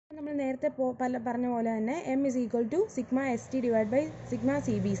നേരത്തെ പറഞ്ഞ പോലെ തന്നെ M is equal to sigma S T divide by sigma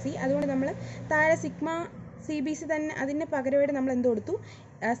C B C. അതുകൊണ്ട് നമ്മൾ താഴെ സിഗ്മ സി ബി സി തന്നെ അതിന് പകരമായിട്ട് നമ്മൾ എന്ത് കൊടുത്തു,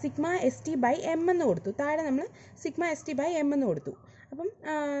 sigma S T by M എന്ന് കൊടുത്തു. താഴെ നമ്മൾ sigma S T by M എന്ന് കൊടുത്തു. അപ്പം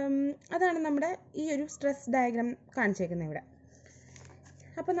അതാണ് നമ്മുടെ ഈ ഒരു സ്ട്രെസ് ഡയഗ്രാം കാണിച്ചേക്കുന്നത് ഇവിടെ.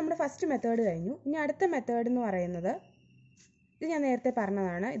 അപ്പം നമ്മുടെ ഫസ്റ്റ് മെത്തേഡ് കഴിഞ്ഞു. ഇനി അടുത്ത മെത്തേഡ് എന്ന് പറയുന്നത്, ഇത് ഞാൻ നേരത്തെ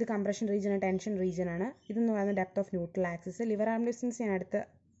പറഞ്ഞതാണ്, ഇത് കംപ്രഷൻ റീജിയൻ, ടെൻഷൻ റീജിയൻ ആണ്. ഇതെന്ന് പറയുന്നത് depth of neutral axis. Liver arm distance ഞാൻ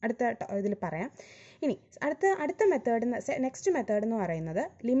അടുത്ത ഇതിൽ പറയാം. ഇനി അടുത്ത മെത്തേഡ്, നെക്സ്റ്റ് മെത്തേഡ് എന്ന് പറയുന്നത്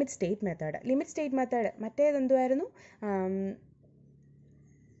limit state method. Limit state method മറ്റേതെന്തുമായിരുന്നു,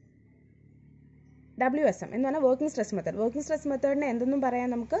 WSM എന്ന് പറഞ്ഞാൽ working stress method. Working stress മെത്തേഡിനെ എന്തെന്നും പറയാം,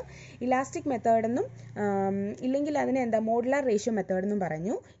 നമുക്ക് ഇലാസ്റ്റിക് മെത്തേഡെന്നും ഇല്ലെങ്കിൽ അതിനെ എന്താ മോഡുലാർ റേഷ്യോ മെത്തേഡ് എന്നും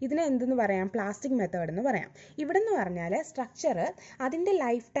പറഞ്ഞു. ഇതിനെ എന്തെന്ന് പറയാം, പ്ലാസ്റ്റിക് മെത്തേഡ് എന്ന് പറയാം. ഇവിടെ എന്ന് പറഞ്ഞാൽ സ്ട്രക്ചർ അതിൻ്റെ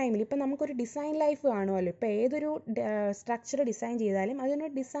ലൈഫ് ടൈമിൽ, ഇപ്പം നമുക്കൊരു ഡിസൈൻ ലൈഫ് കാണുമല്ലോ. ഇപ്പോൾ ഏതൊരു സ്ട്രക്ചർ ഡിസൈൻ ചെയ്താലും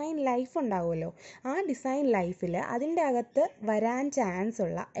അതിനൊരു ഡിസൈൻ ലൈഫ് ഉണ്ടാവുമല്ലോ. ആ ഡിസൈൻ ലൈഫിൽ അതിൻ്റെ അകത്ത് വരാൻ ചാൻസ്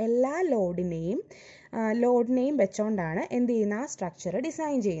ഉള്ള എല്ലാ ലോഡിനെയും വെച്ചുകൊണ്ടാണ് എന്ത് ചെയ്യുന്ന ആ സ്ട്രക്ചർ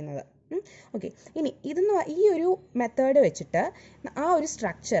ഡിസൈൻ ചെയ്യുന്നത്. ഓക്കെ, ഇനി ഈ ഒരു മെത്തേഡ് വെച്ചിട്ട് ആ ഒരു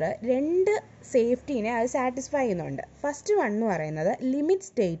സ്ട്രക്ചർ രണ്ട് സേഫ്റ്റീനെ അത് സാറ്റിസ്ഫൈ ചെയ്യുന്നുണ്ട്. ഫസ്റ്റ് വൺ എന്ന് പറയുന്നത് ലിമിറ്റ്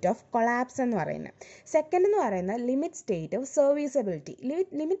സ്റ്റേറ്റ് ഓഫ് കൊളാപ്സ് എന്ന് പറയുന്നത്. സെക്കൻഡ് എന്ന് പറയുന്നത് limit state of serviceability.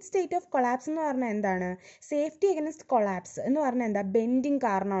 Limit state of collapse എന്ന് പറഞ്ഞാൽ എന്താണ്, സേഫ്റ്റി അഗൈൻസ്റ്റ് കൊളാപ്സ് എന്ന് പറഞ്ഞാൽ എന്താ, ബെൻഡിങ്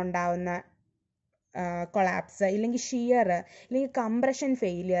കാരണം ഉണ്ടാവുന്ന കൊളാപ്സ്, ഇല്ലെങ്കിൽ ഷിയർ, ഇല്ലെങ്കിൽ compression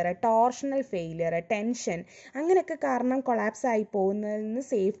failure, torsional failure, tension, അങ്ങനെയൊക്കെ കാരണം കൊളാപ്സ് ആയി പോകുന്നതിൽ നിന്ന്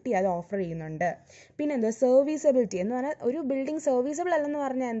സേഫ്റ്റി അത് ഓഫർ ചെയ്യുന്നുണ്ട്. പിന്നെ എന്താ, സർവീസബിലിറ്റി എന്ന് പറഞ്ഞാൽ ഒരു ബിൽഡിംഗ് സർവീസബിൾ അല്ലെന്ന്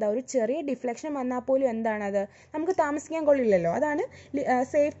പറഞ്ഞാൽ എന്താ, ഒരു ചെറിയ ഡിഫ്ലക്ഷൻ വന്നാൽ പോലും എന്താണത്, നമുക്ക് താമസിക്കാൻ കൊള്ളില്ലല്ലോ. അതാണ്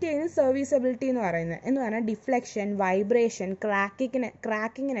സേഫ്റ്റി ആൻഡ് സർവീസബിലിറ്റി എന്ന് പറയുന്നത്. എന്ന് പറഞ്ഞാൽ ഡിഫ്ലക്ഷൻ, വൈബ്രേഷൻ,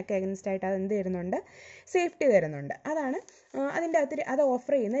 ക്രാക്കിങ്ങിനൊക്കെ അഗൻസ്റ്റ് ആയിട്ട് അത് എന്ത് തരുന്നുണ്ട്, സേഫ്റ്റി തരുന്നുണ്ട്. അതാണ് അതിൻ്റെ അകത്ത് അത്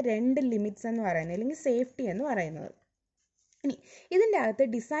ഓഫർ ചെയ്യുന്ന രണ്ട് ലിമിറ്റ്സ് എന്ന് പറയുന്നത്, അല്ലെങ്കിൽ സേഫ്റ്റി എന്ന് പറയുന്നത്. ഇനി ഇതിൻ്റെ അകത്ത്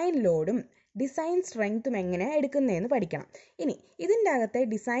ഡിസൈൻ ലോഡും ഡിസൈൻ സ്ട്രെങ്ത്തും എങ്ങനെയാണ് എടുക്കുന്നതെന്ന് പഠിക്കണം. ഇനി ഇതിൻ്റെ അകത്തെ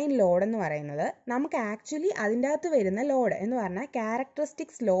ഡിസൈൻ ലോഡ് എന്ന് പറയുന്നത് നമുക്ക് ആക്ച്വലി അതിൻ്റെ അകത്ത് വരുന്ന ലോഡ് എന്ന് പറഞ്ഞാൽ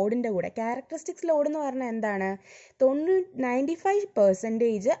ക്യാരക്ടറിസ്റ്റിക്സ് ലോഡിൻ്റെ കൂടെ, ക്യാരക്ടറിസ്റ്റിക്സ് ലോഡ് എന്ന് പറഞ്ഞാൽ എന്താണ്,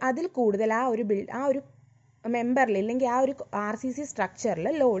 95% അതിൽ കൂടുതൽ ആ ഒരു മെമ്പറിൽ, ഇല്ലെങ്കിൽ ആ ഒരു RCC സ്ട്രക്ചറിൽ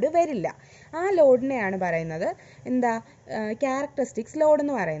ലോഡ് വരില്ല. ആ ലോഡിനെയാണ് പറയുന്നത് എന്താ, ക്യാരക്ടറിസ്റ്റിക്സ് ലോഡ്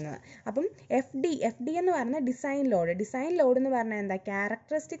എന്ന് പറയുന്നത്. അപ്പം FD എന്ന് പറയുന്നത് ഡിസൈൻ ലോഡ് എന്ന് പറഞ്ഞാൽ എന്താ,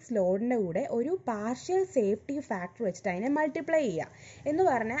 ക്യാരക്ടറിസ്റ്റിക്സ് ലോഡിൻ്റെ കൂടെ ഒരു പാർഷ്യൽ സേഫ്റ്റി ഫാക്ടർ വെച്ചിട്ട് അതിനെ മൾട്ടിപ്ലൈ ചെയ്യുക എന്ന്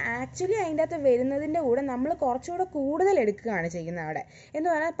പറഞ്ഞാൽ ആക്ച്വലി അതിൻ്റെ അകത്ത് വരുന്നതിൻ്റെ കൂടെ നമ്മൾ കുറച്ചുകൂടെ കൂടുതൽ എടുക്കുകയാണ് ചെയ്യുന്നത് അവിടെ. എന്ന്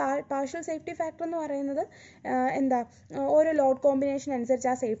പറഞ്ഞാൽ പാർഷ്യൽ സേഫ്റ്റി ഫാക്ടർ എന്ന് പറയുന്നത് എന്താ, ഓരോ ലോഡ് കോമ്പിനേഷൻ അനുസരിച്ച്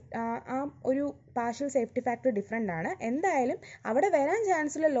ആ ഒരു പാർഷ്യൽ സേഫ്റ്റി ഫാക്ടർ ഡിഫറെൻ്റ് ആണ്. എന്തായാലും അവിടെ വരാൻ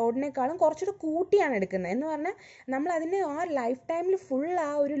ചാൻസുള്ള ലോഡിനേക്കാളും കുറച്ചുകൂടെ കൂട്ടിയാണ് എടുക്കുന്നത്. എന്ന് പറഞ്ഞാൽ നമ്മൾ അതിനെ ആ ലൈഫ് ടൈമിൽ ഫുൾ ആ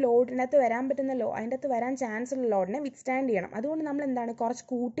ഒരു ലോഡിനകത്ത് വരാൻ പറ്റുന്ന അതിൻ്റെ അകത്ത് വരാൻ ചാൻസ് ഉള്ള ലോഡിനെ വിത്ത്സ്റ്റാൻഡ് ചെയ്യണം. അതുകൊണ്ട് നമ്മൾ എന്താണ്, കുറച്ച്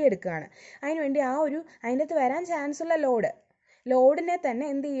കൂട്ടിയെടുക്കുകയാണ്. അതിനുവേണ്ടി അതിൻ്റെ അകത്ത് വരാൻ ചാൻസ് ഉള്ള ലോഡിനെ തന്നെ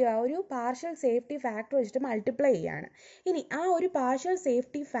എന്ത് ചെയ്യുക, ഒരു പാർഷ്യൽ സേഫ്റ്റി ഫാക്ടർ വെച്ചിട്ട് മൾട്ടിപ്ലൈ ചെയ്യുകയാണ്. ഇനി ആ ഒരു പാർഷ്യൽ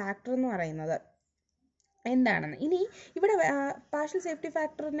സേഫ്റ്റി ഫാക്ടർ എന്ന് പറയുന്നത് എന്താണെന്ന്, ഇനി ഇവിടെ പാർഷ്യൽ സേഫ്റ്റി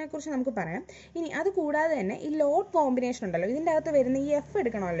ഫാക്ടറിനെ കുറിച്ച് നമുക്ക് പറയാം. ഇനി അത് കൂടാതെ തന്നെ ഈ ലോഡ് കോമ്പിനേഷൻ ഉണ്ടല്ലോ, ഇതിൻ്റെ അകത്ത് വരുന്ന ഈ F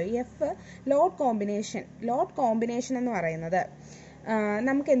എടുക്കണമല്ലോ. ഈ F ലോഡ് കോമ്പിനേഷൻ എന്ന് പറയുന്നത്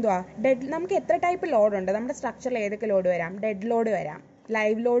നമുക്ക് എന്തുവാ, നമുക്ക് എത്ര ടൈപ്പ് ലോഡ് ഉണ്ട് നമ്മുടെ സ്ട്രക്ചറിൽ, ഏതൊക്കെ ലോഡ് വരാം, ഡെഡ് ലോഡ് വരാം,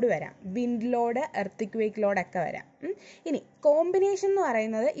 ലൈവ് ലോഡ് വരാം, വിൻഡ് ലോഡ്, എർത്തിക്വേക്ക് ലോഡൊക്കെ വരാം. ഇനി കോമ്പിനേഷൻ എന്ന്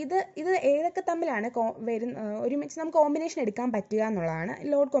പറയുന്നത് ഇത് ഏതൊക്കെ തമ്മിലാണ് ഒരുമിച്ച് നമുക്ക് കോമ്പിനേഷൻ എടുക്കാൻ പറ്റുക എന്നുള്ളതാണ്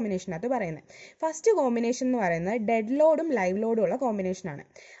ലോഡ് കോമ്പിനേഷനകത്ത് പറയുന്നത്. ഫസ്റ്റ് കോമ്പിനേഷൻ എന്ന് പറയുന്നത് ഡെഡ് ലോഡും ലൈവ് ലോഡും ഉള്ള കോമ്പിനേഷനാണ്.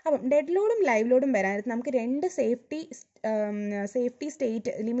 അപ്പം ഡെഡ് ലോഡും ലൈവ് ലോഡും വരാനായിട്ട് നമുക്ക് രണ്ട് സേഫ്റ്റി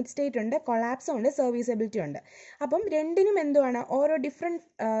സ്റ്റേറ്റ്, ലിമിറ്റ് സ്റ്റേറ്റ് ഉണ്ട്, കൊളാപ്സും ഉണ്ട്, സർവീസബിലിറ്റി ഉണ്ട്. അപ്പം രണ്ടിനും എന്തുവാണ്, ഓരോ ഡിഫറെൻറ്റ്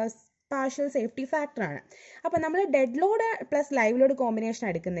പാർഷ്യൽ സേഫ്റ്റി ഫാക്ടറാണ്. അപ്പോൾ നമ്മൾ dead load plus live load combination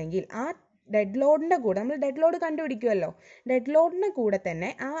എടുക്കുന്നെങ്കിൽ ആ ഡെഡ് ലോഡിൻ്റെ കൂടെ നമ്മൾ ഡെഡ് ലോഡ് കണ്ടുപിടിക്കുമല്ലോ, ഡെഡ് ലോഡിൻ്റെ കൂടെ തന്നെ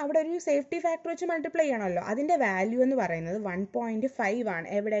അവിടെ ഒരു സേഫ്റ്റി ഫാക്ടർ വെച്ച് മൾട്ടിപ്ലൈ ചെയ്യണമല്ലോ. അതിൻ്റെ വാല്യൂ എന്ന് പറയുന്നത് 1.5 ആണ്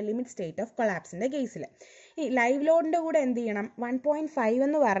എവിടെ, ലിമിറ്റ് സ്റ്റേറ്റ് ഓഫ് കൊളാപ്സിൻ്റെ കേസിൽ. ഈ ലൈവ് ലോഡിൻ്റെ കൂടെ എന്ത് ചെയ്യണം, 1.5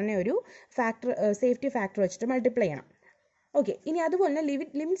 എന്ന് പറഞ്ഞ ഒരു സേഫ്റ്റി ഫാക്ടർ വെച്ചിട്ട് മൾട്ടിപ്ലൈ ചെയ്യണം. ഓക്കെ, ഇനി അതുപോലെ തന്നെ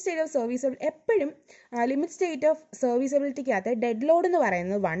ലിമിറ്റ് സ്റ്റേറ്റ് ഓഫ് സർവീസബിലിറ്റി, എപ്പോഴും limit state of സർവീസബിലിറ്റിക്കകത്ത് dead load എന്ന്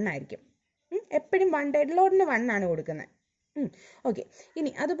പറയുന്നത് 1 ആയിരിക്കും. എപ്പോഴും ഡെഡ് ലോഡിന് 1 ആണ് കൊടുക്കുന്നത്. ഓക്കെ,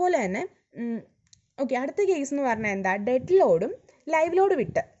 ഇനി അതുപോലെ തന്നെ അടുത്ത കേസ് എന്ന് പറഞ്ഞാൽ എന്താ, ഡെഡ് ലോഡും ലൈവ് ലോഡ്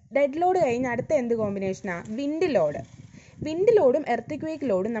വിട്ട്, ഡെഡ് ലോഡ് കഴിഞ്ഞ് അടുത്ത എന്ത് കോമ്പിനേഷനാണ്, വിൻഡ് ലോഡും എർത്തിക്വേക്ക്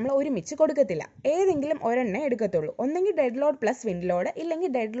ലോഡും നമ്മൾ ഒരുമിച്ച് കൊടുക്കത്തില്ല, ഏതെങ്കിലും ഒരെണ്ണേ എടുക്കത്തുള്ളൂ. ഒന്നെങ്കിൽ dead load plus wind load,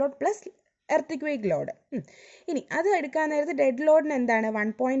 ഇല്ലെങ്കിൽ ഡെഡ് ലോഡ് പ്ലസ് എർത്തിക്വേക്ക് ലോഡ്. ഇനി അത് എടുക്കാൻ നേരത്ത് ഡെഡ് ലോഡിന് എന്താണ്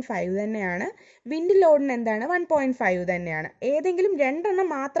 1.5 തന്നെയാണ്, വിൻഡ് ലോഡിന് എന്താണ് 1.5 തന്നെയാണ്. ഏതെങ്കിലും രണ്ടെണ്ണം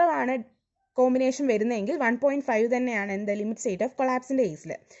മാത്രമാണ് കോമ്പിനേഷൻ വരുന്നതെങ്കിൽ 1.5 തന്നെയാണ് എന്ത് ലിമിറ്റ് സ്റ്റേറ്റ് ഓഫ് കൊളാപ്സിൻ്റെ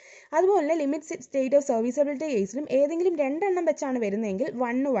കേസിൽ. അതുപോലെ ലിമിറ്റ് സ്റ്റേറ്റ് ഓഫ് സർവീസബിലിറ്റി കേസിലും ഏതെങ്കിലും രണ്ടെണ്ണം വെച്ചാണ് വരുന്നതെങ്കിൽ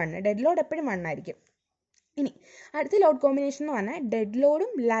 1 ഡെഡ് ലോഡ് എപ്പോഴും 1 ആയിരിക്കും. ഇനി അടുത്ത ലോഡ് കോമ്പിനേഷൻ എന്ന് പറഞ്ഞാൽ ഡെഡ്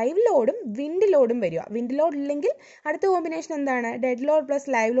ലോഡും ലൈവ് ലോഡും വിൻഡ് ലോഡും വരിക. വിൻഡ് ലോഡ് ഇല്ലെങ്കിൽ അടുത്ത കോമ്പിനേഷൻ എന്താണ് dead load plus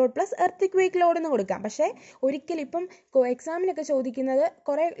live load plus എർത്തിക്വേക്ക് load എന്ന് കൊടുക്കാം. പക്ഷേ ഒരിക്കലും ഇപ്പം എക്സാമിനൊക്കെ ചോദിക്കുന്നത്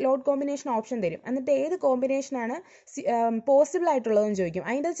കുറേ ലോഡ് കോമ്പിനേഷൻ ഓപ്ഷൻ തരും, എന്നിട്ട് ഏത് കോമ്പിനേഷനാണ് പോസിബിൾ ആയിട്ടുള്ളതെന്ന് ചോദിക്കും.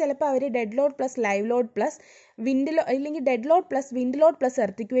 അതിൻ്റെ ചിലപ്പോൾ അവർ dead load plus live load plus wind law ഇല്ലെങ്കിൽ dead load plus wind load plus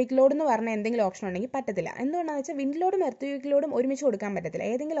എർത്തിക്വേക്ക് load എന്ന് പറഞ്ഞാൽ എന്തെങ്കിലും ഓപ്ഷൻ ഉണ്ടെങ്കിൽ പറ്റത്തില്ല. എന്തുകൊണ്ടാണെന്ന് വെച്ചാൽ വിൻഡ് ലോഡും എർത്തിക്വേക്ക് ലോഡും ഒരുമിച്ച് കൊടുക്കാൻ പറ്റത്തില്ല,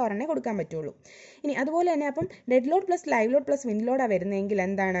 ഏതെങ്കിലും ഒരെണ്ണേ കൊടുക്കാൻ പറ്റുള്ളൂ. ഇനി അതുപോലെ തന്നെ അപ്പം dead load plus live load plus wind ലോഡാണ് വരുന്നതെങ്കിൽ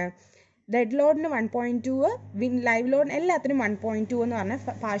എന്താണ് ഡെഡ് ലോഡിന് 1.2, ലൈവ് ലോഡിന് എല്ലാത്തിനും 1.2 എന്ന് പറഞ്ഞാൽ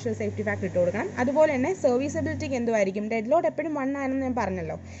പാർഷ്യൽ സേഫ്റ്റി ഫാക്ടർ ഇട്ട് കൊടുക്കണം. അതുപോലെ തന്നെ സർവീസബിലിറ്റിക്ക് എന്തുമായിരിക്കും ഡെഡ് ലോഡ് എപ്പോഴും 1 ആണെന്ന് ഞാൻ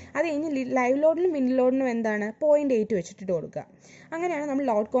പറഞ്ഞല്ലോ, അത് കഴിഞ്ഞ് ലൈവ് ലോഡിലും വിൻഡ് ലോഡിനും എന്താണ് 0.8 വെച്ചിട്ട് കൊടുക്കുക. അങ്ങനെയാണ് നമ്മൾ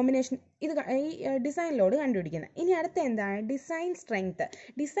ലോഡ് കോമ്പിനേഷൻ ഇത് ഈ ഡിസൈൻ ലോഡ് കണ്ടുപിടിക്കുന്നത്. ഇനി അടുത്ത എന്താണ് ഡിസൈൻ സ്ട്രെങ്ത്.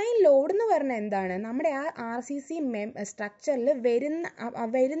 ഡിസൈൻ ലോഡ് എന്ന് പറഞ്ഞാൽ എന്താണ് നമ്മുടെ ആ RCC സ്ട്രക്ചറിൽ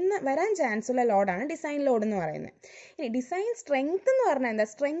വരാൻ ചാൻസ് ഉള്ള ലോഡാണ് ഡിസൈൻ ലോഡ് എന്ന് പറയുന്നത്. ഇനി ഡിസൈൻ സ്ട്രെങ്ത് എന്ന് പറഞ്ഞാൽ എന്താ,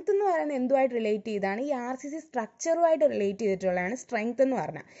 സ്ട്രെങ്ത് എന്ന് പറയുന്നത് എന്തുമായിട്ട് റിലേറ്റ് ചെയ്താണ് ഈ RCC സ്ട്രക്ചറുമായിട്ട് റിലേറ്റ് ചെയ്തിട്ടുള്ളതാണ് സ്ട്രെങ്ത് എന്ന്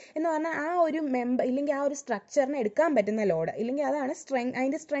പറഞ്ഞാൽ ആ ഒരു ഇല്ലെങ്കിൽ ആ ഒരു സ്ട്രക്ചറിനെ എടുക്കാൻ പറ്റുന്ന ലോഡ്, ഇല്ലെങ്കിൽ അതാണ്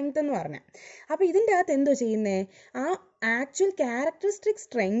അതിൻ്റെ സ്ട്രെങ്ത് എന്ന് പറഞ്ഞാൽ. അപ്പോൾ ഇതിൻ്റെ അകത്ത് എന്തോ ചെയ്യുന്നത് ആ ആക്ച്വൽ ക്യാരക്ടറിസ്റ്റിക്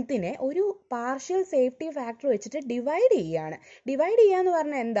സ്ട്രെങ്ത്തിനെ ഒരു പാർഷ്യൽ സേഫ്റ്റി ഫാക്ടർ വെച്ചിട്ട് ഡിവൈഡ് ചെയ്യുകയാണ്. ഡിവൈഡ് ചെയ്യുക എന്ന്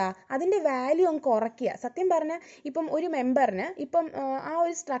പറഞ്ഞാൽ എന്താ അതിൻ്റെ വാല്യൂ അങ്ങ് കുറയ്ക്കുക. സത്യം പറഞ്ഞാൽ ഇപ്പം ഒരു മെമ്പറിന് ഇപ്പം ആ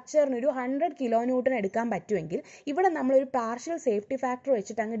ഒരു സ്ട്രക്ചറിന് ഒരു 100 kN എടുക്കാൻ പറ്റുമെങ്കിൽ ഇവിടെ നമ്മളൊരു പാർഷ്യൽ സേഫ്റ്റി ഫാക്ടർ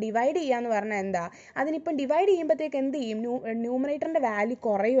വെച്ചിട്ട് അങ്ങ് ഡിവൈഡ് ചെയ്യുക എന്ന് പറഞ്ഞാൽ എന്താ അതിനിപ്പം ഡിവൈഡ് ചെയ്യുമ്പോഴത്തേക്ക് എന്ത് ചെയ്യും ന്യൂമറേറ്ററിൻ്റെ വാല്യൂ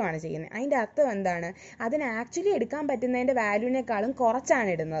കുറയുകയാണ് ചെയ്യുന്നത്. അതിൻ്റെ അർത്ഥം എന്താണ് അതിന് ആക്ച്വലി എടുക്കാൻ പറ്റുന്നതിൻ്റെ വാല്യൂവിനേക്കാളും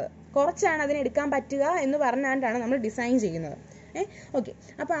കുറച്ചാണ് അതിനെടുക്കാൻ പറ്റുക എന്ന് പറഞ്ഞാണ്ടാണ് നമ്മൾ ഡിസൈൻ ചെയ്യുന്നത്. ഓക്കെ,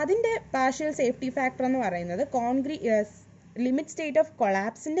 അപ്പോൾ അതിൻ്റെ പാർഷ്യൽ സേഫ്റ്റി ഫാക്ടർ എന്ന് പറയുന്നത് ലിമിറ്റ് സ്റ്റേറ്റ് ഓഫ്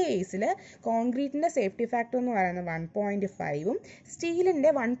കൊളാപ്സിൻ്റെ കേസിൽ കോൺക്രീറ്റിൻ്റെ സേഫ്റ്റി ഫാക്ടർ എന്ന് പറയുന്നത് 1.5 സ്റ്റീലിൻ്റെ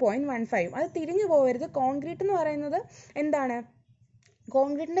 1.15. അത് തിരിഞ്ഞു പോകരുത്. കോൺക്രീറ്റ് എന്ന് പറയുന്നത് എന്താണ്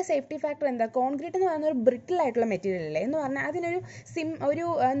കോൺക്രീറ്റിൻ്റെ സേഫ്റ്റി ഫാക്ടർ എന്താ കോൺക്രീറ്റ് എന്ന് പറയുന്ന ഒരു ബ്രിട്ടിൽ ആയിട്ടുള്ള മെറ്റീരിയൽ അല്ലേ എന്ന് പറഞ്ഞാൽ അതിനൊരു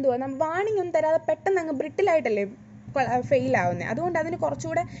വാണിംഗ് ഒന്നും തരാതെ പെട്ടെന്ന് അങ്ങ് ബ്രിട്ടിലായിട്ടല്ലേ ഫെയിൽ ആവുന്നത്. അതുകൊണ്ട് അതിന്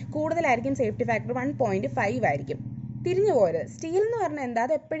കുറച്ചുകൂടെ കൂടുതലായിരിക്കും സേഫ്റ്റി ഫാക്ടർ 1.5 ആയിരിക്കും. തിരിഞ്ഞു പോരുത്. സ്റ്റീൽ എന്ന് പറഞ്ഞാൽ എന്താ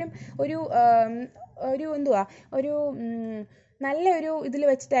അത് എപ്പോഴും ഒരു നല്ലൊരു ഇതിൽ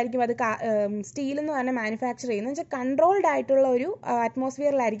വെച്ചിട്ടായിരിക്കും അത് സ്റ്റീൽ എന്ന് പറഞ്ഞാൽ മാനുഫാക്ചർ ചെയ്യുന്നത്. വെച്ചാൽ കൺട്രോൾഡ് ആയിട്ടുള്ള ഒരു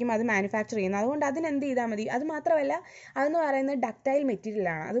അറ്റ്മോസ്ഫിയറിലായിരിക്കും അത് മാനുഫാക്ചർ ചെയ്യുന്നത്. അതുകൊണ്ട് അതിനെന്ത് ചെയ്താൽ മതി. അത് മാത്രമല്ല അതെന്ന് പറയുന്നത് ഡക്റ്റൈൽ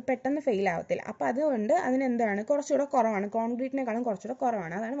മെറ്റീരിയലാണ്, അത് പെട്ടെന്ന് ഫെയിൽ ആവത്തില്ല. അപ്പോൾ അതുകൊണ്ട് അതിനെന്താണ് കുറച്ചുകൂടെ കുറവാണ്, കോൺക്രീറ്റിനേക്കാളും കുറച്ചുകൂടെ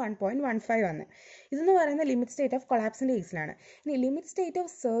കുറവാണ്. അതാണ് 1.15 വന്നത്. ഇതെന്ന് പറയുന്നത് ലിമിറ്റ് സ്റ്റേറ്റ് ഓഫ് കൊളാപ്സിൻ്റെ കേസിലാണ്. ഇനി ലിമിറ്റ് സ്റ്റേറ്റ്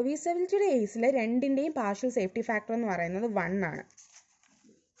ഓഫ് സർവീസബിലിറ്റിയുടെ കേസിൽ രണ്ടിൻ്റെയും പാർഷ്യൽ സേഫ്റ്റി ഫാക്ടർ എന്ന് പറയുന്നത് 1 ആണ്.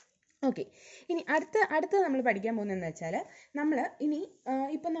 ഓക്കെ, ഇനി അടുത്ത നമ്മൾ പഠിക്കാൻ പോകുന്നതെന്ന് വെച്ചാൽ നമ്മൾ ഇനി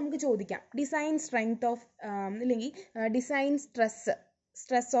ഇപ്പം നമുക്ക് ചോദിക്കാം ഡിസൈൻ സ്ട്രെങ്ത് ഓഫ് അല്ലെങ്കിൽ design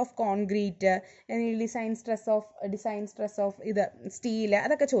stress of concrete, design stress of ഇത് സ്റ്റീൽ,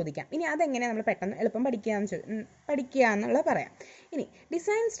 അതൊക്കെ ചോദിക്കാം. ഇനി അതെങ്ങനെയാണ് നമ്മൾ പെട്ടെന്ന് എളുപ്പം പഠിക്കുക എന്നുള്ളത് പറയാം. ഇനി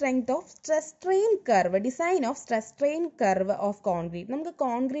design strength of stress strain curve, design of stress strain curve of concrete. നമുക്ക്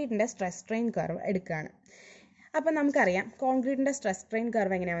കോൺക്രീറ്റിൻ്റെ സ്ട്രെസ് സ്ട്രെയിൻ കർവ് എടുക്കുകയാണ്. അപ്പം നമുക്കറിയാം കോൺക്രീറ്റിൻ്റെ സ്ട്രെസ് സ്ട്രെയിൻ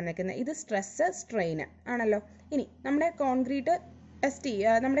കർവ് എങ്ങനെയാണ് വന്നിരിക്കുന്നത്. ഇത് സ്ട്രെസ് സ്ട്രെയിൻ ആണല്ലോ. ഇനി നമ്മുടെ കോൺക്രീറ്റ്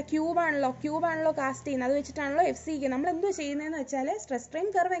നമ്മുടെ ക്യൂബാണല്ലോ കാസ്റ്റ് ചെയ്യുന്നത്, അത് വെച്ചിട്ടാണല്ലോ FCക്ക് നമ്മൾ എന്തോ ചെയ്യുന്നതെന്ന് വെച്ചാൽ സ്ട്രെസ് സ്ട്രെയിൻ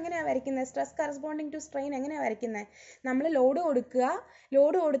കർവ് എങ്ങനെയാണ് വരയ്ക്കുന്നത്, സ്ട്രെസ് കറസ്പോണ്ടിങ് ടു സ്ട്രെയിൻ എങ്ങനെയാണ് വരയ്ക്കുന്നത്. നമ്മൾ ലോഡ്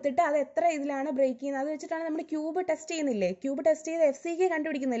കൊടുത്തിട്ട് അത് എത്ര ഇതിലാണ് ബ്രേക്ക് ചെയ്യുന്നത് അത് വെച്ചിട്ടാണ് നമ്മൾ ക്യൂബ് ടെസ്റ്റ് ചെയ്യുന്നില്ലേ. ക്യൂബ് ടെസ്റ്റ് ചെയ്ത് FCക്ക്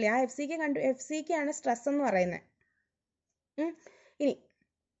കണ്ടുപിടിക്കുന്നില്ലേ, ആ FCക്കാണ് സ്ട്രെസ് എന്ന് പറയുന്നത്. ഇനി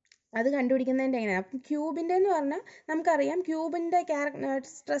അത് കണ്ടുപിടിക്കുന്നതിൻ്റെ എങ്ങനെയാണ്. അപ്പം ക്യൂബിൻ്റെ എന്ന് പറഞ്ഞാൽ നമുക്കറിയാം ക്യൂബിൻ്റെ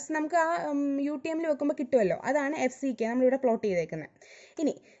സ്ട്രെസ് നമുക്ക് ആ UTMൽ വെക്കുമ്പോൾ കിട്ടുമല്ലോ, അതാണ് FCK നമ്മളിവിടെ പ്ലോട്ട് ചെയ്തേക്കുന്നത്.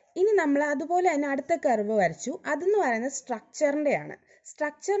 ഇനി നമ്മൾ അതുപോലെ തന്നെ അടുത്ത കർവ് വരച്ചു. അതെന്ന് പറയുന്നത് സ്ട്രക്ചറിൻ്റെയാണ്.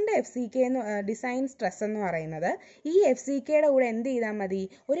 സ്ട്രക്ചറിൻ്റെ FCK ഡിസൈൻ സ്ട്രെസ് എന്ന് പറയുന്നത് ഈ FCKയുടെ കൂടെ എന്ത് ചെയ്താൽ മതി,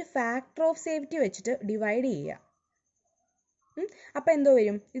 ഒരു ഫാക്ടർ ഓഫ് സേഫ്റ്റി വെച്ചിട്ട് ഡിവൈഡ് ചെയ്യുക. അപ്പോൾ എന്തോ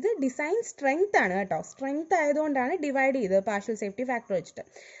വരും, ഇത് ഡിസൈൻ സ്ട്രെങ്ത് ആണ് കേട്ടോ. സ്ട്രെങ്ത് ആയതുകൊണ്ടാണ് ഡിവൈഡ് ചെയ്തത് പാർഷ്യൽ സേഫ്റ്റി ഫാക്ടർ വെച്ചിട്ട്.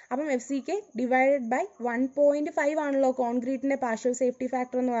 അപ്പം FCK ഡിവൈഡഡ് ബൈ 1.5 ആണല്ലോ കോൺക്രീറ്റിൻ്റെ പാർഷ്യൽ സേഫ്റ്റി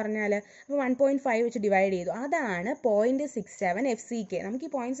ഫാക്ടർ എന്ന് പറഞ്ഞാൽ. അപ്പോൾ 1.5 വെച്ച് ഡിവൈഡ് ചെയ്തു, അതാണ് 0.67 FCK. നമുക്ക്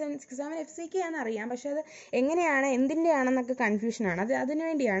ഈ 0.67 FCK ആണെന്ന് അറിയാം, പക്ഷെ അത് എങ്ങനെയാണ് എന്തിൻ്റെ ആണെന്നൊക്കെ കൺഫ്യൂഷനാണ്. അതിനു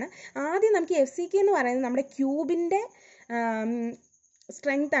വേണ്ടിയാണ് ആദ്യം നമുക്ക് FCK എന്ന് പറയുന്നത് നമ്മുടെ ക്യൂബിൻ്റെ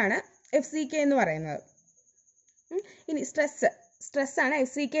സ്ട്രെങ്ത് ആണ് FCK എന്ന് പറയുന്നത്. ഇനി സ്ട്രെസ് സ്ട്രെസ് ആണ്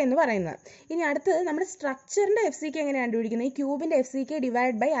FCK എന്ന് പറയുന്നത്. ഇനി അടുത്തത് നമ്മുടെ സ്ട്രക്ചറിൻ്റെ FCK എങ്ങനെയാണ് കണ്ടുപിടിക്കുന്നത്? ഈ ക്യൂബിൻ്റെ FCK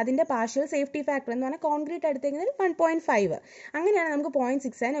ഡിവൈഡ് ബൈ അതിൻ്റെ പാർഷ്യൽ സേഫ്റ്റി ഫാക്ടർ എന്ന് പറഞ്ഞാൽ കോൺക്രീറ്റ് എടുത്തേക്കുന്നത് 1.5. അങ്ങനെയാണ് നമുക്ക്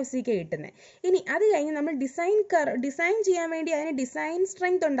 0.67 FCK കിട്ടുന്നത്. ഇനി അത് കഴിഞ്ഞ് നമ്മൾ ഡിസൈൻ ചെയ്യാൻ വേണ്ടി അതിന് ഡിസൈൻ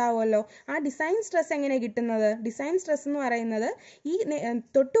സ്ട്രെങ്ത് ഉണ്ടാവുമല്ലോ. ആ ഡിസൈൻ സ്ട്രെസ് എങ്ങനെയാണ് കിട്ടുന്നത്? ഡിസൈൻ സ്ട്രെസ് എന്ന് പറയുന്നത് ഈ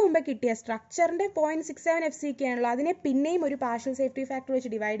തൊട്ട് മുമ്പ് കിട്ടിയ സ്ട്രക്ചറിൻ്റെ 0.67 FCK ആണല്ലോ, അതിനെ പിന്നെയും ഒരു പാർഷ്യൽ സേഫ്റ്റി ഫാക്ടർ വെച്ച്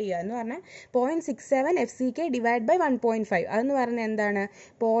ഡിവൈഡ് ചെയ്യുക എന്ന് പറഞ്ഞാൽ 0.67 FCK ഡിവൈഡ് ബൈ 1.5 അതെന്ന് പറഞ്ഞാൽ എന്താണ്?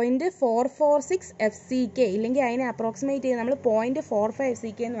 0.446 FCK, ഇല്ലെങ്കിൽ അതിനെ അപ്രോക്സിമേറ്റ് ചെയ്ത് നമ്മൾ 0.45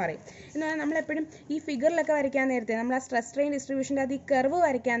 FCK എന്ന് പറയും. എന്ന് പറഞ്ഞാൽ നമ്മളെപ്പോഴും ഈ ഫിഗറിലൊക്കെ വരയ്ക്കാൻ നേരത്തെ നമ്മൾ ആ സ്ട്രെസ് സ്ട്രെയിൻ ഡിസ്ട്രിബ്യൂഷൻ്റെ അത് ഈ കർവ്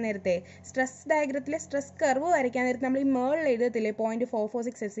വരയ്ക്കാൻ നേരത്തെ സ്ട്രെസ് ഡയഗ്രത്തിലെ സ്ട്രെസ് കർവ് വരയ്ക്കാൻ നേരത്തെ നമ്മൾ ഈ മേളിൽ എഴുതത്തില്ലേ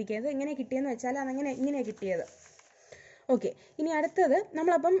 0.446 FCK, അത് എങ്ങനെ കിട്ടിയെന്ന് വെച്ചാൽ അതങ്ങനെ ഇങ്ങനെ കിട്ടിയത്. ഓക്കെ, ഇനി അടുത്തത്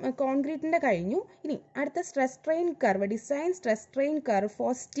നമ്മളപ്പം കോൺക്രീറ്റിൻ്റെ കഴിഞ്ഞു. ഇനി അടുത്ത stress strain curve, design stress strain curve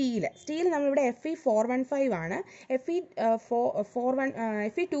four steel നമ്മളിവിടെ FE 415 ആണ്. FE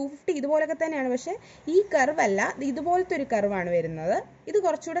 250 ഇതുപോലൊക്കെ തന്നെയാണ്, പക്ഷേ ഈ കർവ് അല്ല, ഇതുപോലത്തെ ഒരു കർവാണ് വരുന്നത്. ഇത്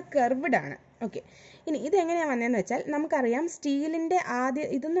കുറച്ചുകൂടെ കർവ്ഡ് ആണ്. ഓക്കെ, ഇനി ഇതെങ്ങനെയാണ് വന്നതെന്ന് വെച്ചാൽ നമുക്കറിയാം സ്റ്റീലിൻ്റെ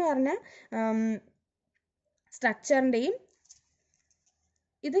ഇതെന്ന് പറഞ്ഞാൽ സ്ട്രക്ചറിൻ്റെയും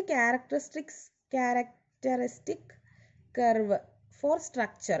ഇത് ക്യാരക്ടറിസ്റ്റിക് കർവ് ഫോർ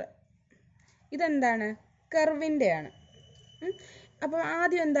സ്ട്രക്ചർ, ഇതെന്താണ്? കർവിൻ്റെ ആണ്. അപ്പം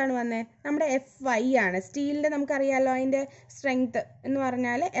ആദ്യം എന്താണ് വന്നത്? നമ്മുടെ FY ആണ്. സ്റ്റീലിൻ്റെ നമുക്കറിയാമല്ലോ അതിൻ്റെ സ്ട്രെങ്ത് എന്ന്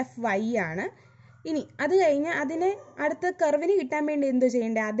പറഞ്ഞാൽ FY ആണ്. ഇനി അത് കഴിഞ്ഞ് അതിനെ അടുത്ത കർവിന് കിട്ടാൻ വേണ്ടി എന്തോ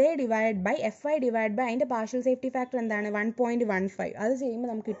ചെയ്യേണ്ടത്? അതേ divide by FI divide by അതിൻ്റെ പാർഷ്യൽ സേഫ്റ്റി ഫാക്ടർ എന്താണ്? 1.15. അത് ചെയ്യുമ്പോൾ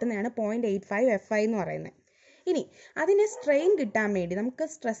നമുക്ക് കിട്ടുന്നതാണ് 0.85 FI എന്ന് പറയുന്നത്. ഇനി അതിനെ സ്ട്രെയിൻ കിട്ടാൻ വേണ്ടി നമുക്ക്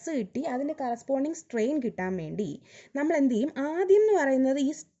സ്ട്രെസ് കിട്ടി, അതിൻ്റെ കറസ്പോണ്ടിങ് സ്ട്രെയിൻ കിട്ടാൻ വേണ്ടി നമ്മൾ എന്ത് ചെയ്യും? ആദ്യം എന്ന് പറയുന്നത് ഈ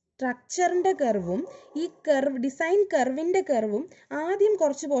സ്ട്രക്ചറിൻ്റെ കർവും ഈ ഡിസൈൻ കർവിൻ്റെ കർവും ആദ്യം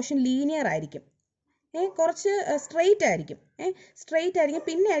കുറച്ച് പോർഷൻ ലീനിയർ ആയിരിക്കും, കുറച്ച് സ്ട്രെയിറ്റ് ആയിരിക്കും,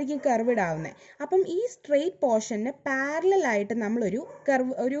 പിന്നെ ആയിരിക്കും കർവ്ഡ് ആവുന്നത്. അപ്പം ഈ സ്ട്രെയിറ്റ് പോർഷന് പാരലായിട്ട് നമ്മളൊരു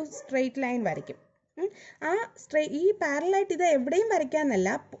ഒരു സ്ട്രെയിറ്റ് ലൈൻ വരയ്ക്കും. ഈ പാരലായിട്ട് ഇത് എവിടെയും വരയ്ക്കാമെന്നല്ല,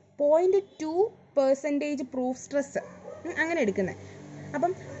 0.2% പ്രൂഫ് സ്ട്രെസ് അങ്ങനെ എടുക്കുന്നത്.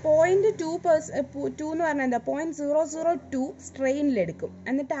 അപ്പം 0.2 എന്ന് പറഞ്ഞാൽ എന്താ? 0.002 സ്ട്രെയിനിലെടുക്കും.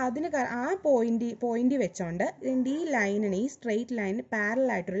 എന്നിട്ട് അതിന് ആ പോയിന്റ് വെച്ചോണ്ട് ഈ ലൈനിന്, ഈ സ്ട്രെയിറ്റ് ലൈനിന്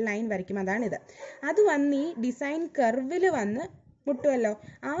പാരലായിട്ടൊരു ലൈൻ വരയ്ക്കും. അതാണിത്. അത് വന്ന് ഈ ഡിസൈൻ കർവിൽ വന്ന് മുട്ടുമല്ലോ,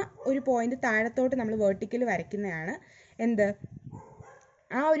 ആ ഒരു പോയിന്റ് താഴത്തോട്ട് നമ്മൾ വെർട്ടിക്കൽ വരയ്ക്കുന്നതാണ് എന്ത്?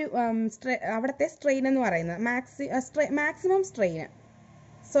 ആ ഒരു അവിടുത്തെ സ്ട്രെയിൻ എന്ന് പറയുന്നത് മാക്സിമം സ്ട്രെയിൻ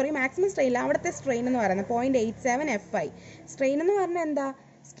അവിടുത്തെ സ്ട്രെയിൻ എന്ന് പറയുന്നത് 0.87 FI. സ്ട്രെയിൻ എന്ന് പറഞ്ഞാൽ എന്താ?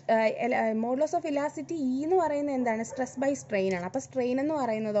 മോഡുലസ് ഓഫ് ഇലാസ്റ്റിറ്റി E എന്ന് പറയുന്നത് എന്താണ്? സ്ട്രെസ് ബൈ സ്ട്രെയിൻ ആണ്. അപ്പോൾ സ്ട്രെയിൻ എന്ന്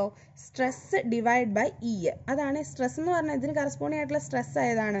പറയുന്നതോ സ്ട്രെസ് ഡിവൈഡ് ബൈ E. അതാണ് സ്ട്രെസ് എന്ന് പറഞ്ഞാൽ ഇതിന് കറസ്പോണ്ടിങ് ആയിട്ടുള്ള സ്ട്രെസ്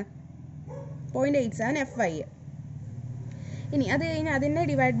ആയതാണ് 0.87 FI. ഇനി അത് കഴിഞ്ഞ് അതിനെ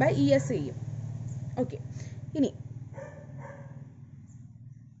ഡിവൈഡ് ബൈ ES ചെയ്യും. ഓക്കെ, ഇനി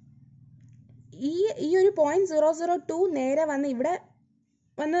ഈ ഒരു 0.002 നേരെ വന്ന് ഇവിടെ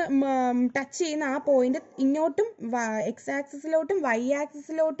വന്ന് ടച്ച് ചെയ്യുന്ന ആ പോയിന്റ് ഇങ്ങോട്ടും X ആക്സിസിലോട്ടും Y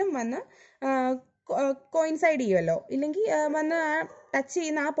ആക്സിസിലോട്ടും വന്ന് കോയിൻസൈഡ് ചെയ്യുമല്ലോ, ഇല്ലെങ്കിൽ വന്ന് ആ ടച്ച്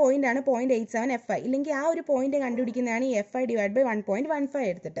ചെയ്യുന്ന ആ പോയിന്റാണ് 0.87 FI. ഇല്ലെങ്കിൽ ആ ഒരു പോയിന്റ് കണ്ടുപിടിക്കുന്നതാണ് ഈ FI ഡിവൈഡ് ബൈ 1.15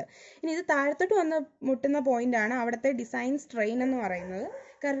 എടുത്തിട്ട്. ഇനി ഇത് താഴത്തോട്ട് വന്ന് മുട്ടുന്ന പോയിന്റാണ് അവിടുത്തെ ഡിസൈൻ സ്ട്രെയിൻ എന്ന് പറയുന്നത്,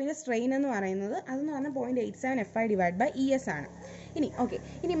 കർവിൻ്റെ സ്ട്രെയിൻ എന്ന് പറയുന്നത്. അതെന്ന് പറഞ്ഞാൽ 0.87 FI ഡിവൈഡ് ബൈ ES ആണ്.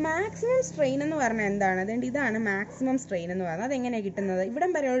 ഇനി മാക്സിമം സ്ട്രെയിൻ എന്ന് പറഞ്ഞാൽ എന്താണ്? അതുകൊണ്ട് ഇതാണ് മാക്സിമം സ്ട്രെയിൻ എന്ന് പറയുന്നത്. അതെങ്ങനെയാണ് കിട്ടുന്നത്?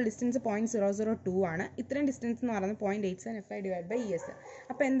 ഇവിടം വരെയുള്ള ഡിസ്റ്റൻസ് 0.002 ആണ്. ഇത്രയും ഡിസ്റ്റൻസ് എന്ന് പറയുന്നത് 0.87 FI ഡിവൈഡ് ബൈ ES.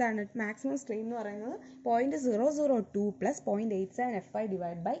 അപ്പോൾ എന്താണ് മാക്സിമം സ്ട്രെയിൻ എന്ന് പറയുന്നത്? 0.002 plus 0.87 FI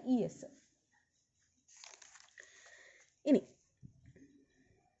divide by ES.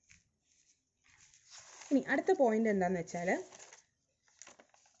 ഇനി അടുത്ത പോയിന്റ് എന്താണെന്ന് വെച്ചാൽ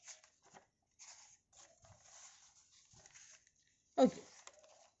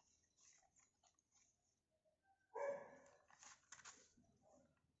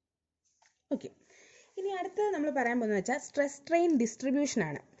ഇനി അടുത്തത് നമ്മൾ പറയാൻ പോകുന്നത് വെച്ചാൽ സ്ട്രെസ് സ്ട്രെയിൻ ഡിസ്ട്രിബ്യൂഷൻ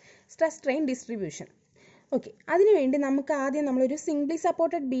ആണ്. സ്ട്രെസ് സ്ട്രെയിൻ ഡിസ്ട്രിബ്യൂഷൻ അതിനുവേണ്ടി നമുക്ക് ആദ്യം നമ്മളൊരു സിംഗ്ലി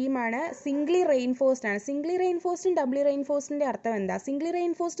സപ്പോർട്ടഡ് ബീമാണ്, സിംഗ്ലി റെയിൻഫോഴ്സ്ഡ് ആണ്. സിംഗ്ലി റെയിൻഫോഴ്സ്ഡും ഡബ്ലി റെയിൻഫോഴ്സ്ഡിൻ്റെ അർത്ഥം എന്താ? സിംഗ്ലി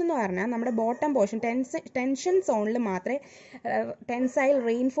റെയിൻഫോഴ്സ്ഡ് എന്ന് പറഞ്ഞാൽ നമ്മുടെ ബോട്ടം പോർഷൻ ടെൻഷൻ സോണിൽ മാത്രമേ ടെൻസൈൽ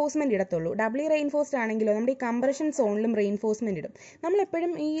റെയിൻഫോഴ്സ്മെൻറ്റ് ഇടത്തുള്ളൂ. ഡബ്ലി റെയിൻഫോഴ്സ്ഡ് ആണെങ്കിലോ നമ്മുടെ ഈ കംപ്രഷൻ സോണിലും റെയിൻഫോഴ്സ്മെൻറ്റ് ഇടും.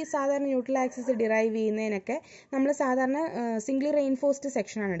 നമ്മളെപ്പോഴും ഈ സാധാരണ ന്യൂട്രൽ ആക്സിസ് ഡിറൈവ് ചെയ്യുന്നതിനൊക്കെ നമ്മൾ സാധാരണ സിംഗ്ലി റെയിൻഫോഴ്സ്ഡ്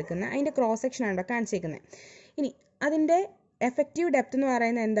സെക്ഷനാണ് എടുക്കുന്നത്. അതിൻ്റെ ക്രോസ് സെക്ഷനാണ് ഇവിടെ കാണിച്ചേക്കുന്നത്. ഇനി അതിൻ്റെ എഫക്റ്റീവ് ഡെപ്ത് എന്ന്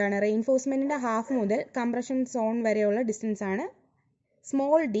പറയുന്നത് എന്താണ്? റെയിൻഫോഴ്സ്മെൻറ്റിൻ്റെ ഹാഫ് മുതൽ കംപ്രഷൻ സോൺ വരെയുള്ള ഡിസ്റ്റൻസ് ആണ്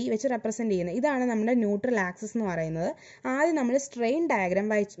സ്മോൾ ഡി വെച്ച് റെപ്രസെൻറ്റ് ചെയ്യുന്നത്. ഇതാണ് നമ്മുടെ ന്യൂട്രൽ ആക്സിസ് എന്ന് പറയുന്നത്. ആദ്യം നമ്മൾ സ്ട്രെയിൻ ഡയഗ്രാം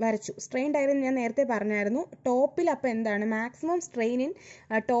വരച്ചു. സ്ട്രെയിൻ ഡയഗ്രാം ഞാൻ നേരത്തെ പറഞ്ഞായിരുന്നു. ടോപ്പിൽ അപ്പോൾ എന്താണ് maximum strain in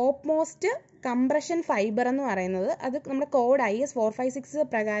top most compression fibre എന്ന് പറയുന്നത്, അത് നമ്മുടെ കോഡ് IS 456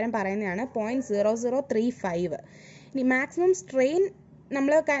 പ്രകാരം പറയുന്നതാണ് 0.0035. ഇനി മാക്സിമം സ്ട്രെയിൻ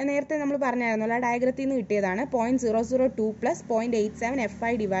നമ്മൾ നേരത്തെ നമ്മൾ പറഞ്ഞായിരുന്നല്ലോ, ആ ഡയഗ്രത്തിൽ നിന്ന് കിട്ടിയതാണ് 0.002 + 0.87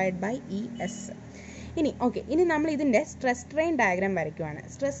 FI / ES. ഇനി നമ്മൾ ഇതിൻ്റെ stress strain diagram വരയ്ക്കുവാണ്.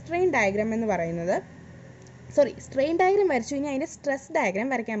 Stress strain diagram എന്ന് പറയുന്നത് സ്ട്രെയിൻ ഡയഗ്രാം വരച്ചു കഴിഞ്ഞാൽ അതിൻ്റെ സ്ട്രെസ് ഡയഗ്രാം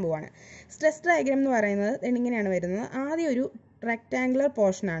വരയ്ക്കാൻ പോവാണ്. സ്ട്രെസ് ഡയഗ്രാം എന്ന് പറയുന്നത് ഇങ്ങനെയാണ് വരുന്നത്. ആദ്യം ഒരു റെക്റ്റാങ്കുലർ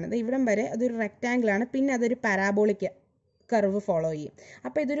പോർഷനാണ്, ഇത് ഇവിടം വരെ അതൊരു റെക്റ്റാങ്കിളാണ്, പിന്നെ അതൊരു പരാബോളിക് കർവ് ഫോളോ ചെയ്യും.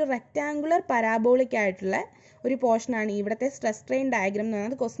 അപ്പോൾ ഇതൊരു റെക്റ്റാങ്കുലർ പരാബോളിക് ആയിട്ടുള്ള ഒരു പോർഷനാണ് ഇവിടുത്തെ സ്ട്രെസ് സ്ട്രെയിൻ ഡയഗ്രാം എന്ന്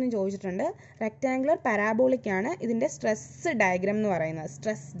പറയുന്നത്. ക്വസ്റ്റ്യൻ ചോദിച്ചിട്ടുണ്ട്. റെക്റ്റാങ്കുലർ പരാബോളിക് ആണ് ഇതിൻ്റെ സ്ട്രെസ് ഡയഗ്രാം എന്ന് പറയുന്നത്,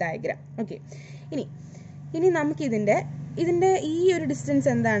 സ്ട്രെസ് ഡയഗ്രാം. ഓക്കെ, ഇനി നമുക്ക് ഇതിൻ്റെ ഈ ഒരു ഡിസ്റ്റൻസ്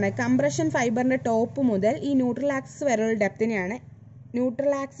എന്താണ്? കംപ്രഷൻ ഫൈബറിൻ്റെ ടോപ്പ് മുതൽ ഈ ന്യൂട്രൽ ആക്സിസ് വരെയുള്ള ഡെപ്തിനെയാണ്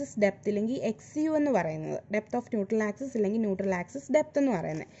ന്യൂട്രൽ ആക്സിസ് ഡെപ്ത് അല്ലെങ്കിൽ XU എന്ന് പറയുന്നത്. ഡെപ്ത് ഓഫ് ന്യൂട്രൽ ആക്സിസ് അല്ലെങ്കിൽ ന്യൂട്രൽ ആക്സിസ് ഡെപ്ത് എന്ന്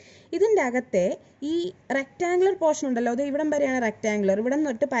പറയുന്നത്. ഇതിൻ്റെ അകത്തെ ഈ റെക്റ്റാങ്കുലർ പോർഷൻ ഉണ്ടല്ലോ, അത് ഇവിടം വരെയാണ് റെക്റ്റാങ്കുലർ, ഇവിടെ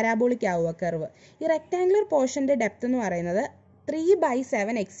തൊട്ട് പരാബോളിക് ആവുക കർവ്. ഈ റെക്റ്റാങ്കുലർ പോർഷൻ്റെ ഡെപ്ത് എന്ന് പറയുന്നത്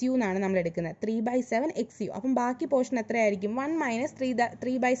 3/7 XU എന്നാണ് നമ്മൾ എടുക്കുന്നത്. 3/7 XU. അപ്പം ബാക്കി പോർഷൻ എത്രയായിരിക്കും? 1 -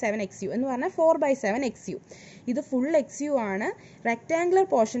 3/7 XU എന്ന് പറഞ്ഞാൽ 4/7 XU. ഇത് ഫുൾ XU ആണ്. റെക്റ്റാങ്കുലർ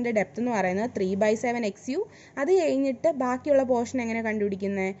പോർഷൻ്റെ ഡെപ്ത് എന്ന് പറയുന്നത് 3/7 XU. അത് കഴിഞ്ഞിട്ട് ബാക്കിയുള്ള പോർഷൻ എങ്ങനെ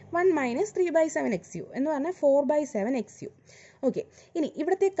കണ്ടുപിടിക്കുന്നത്? 1 - 3/7 XU എന്ന് പറഞ്ഞാൽ 4/7 XU. ഓക്കെ, ഇനി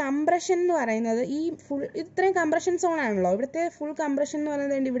ഇവിടുത്തെ കംപ്രഷൻ എന്ന് പറയുന്നത് ഇത്രയും കംപ്രഷൻ സോൺ ആണല്ലോ. ഇവിടുത്തെ ഫുൾ കംപ്രഷൻ എന്ന്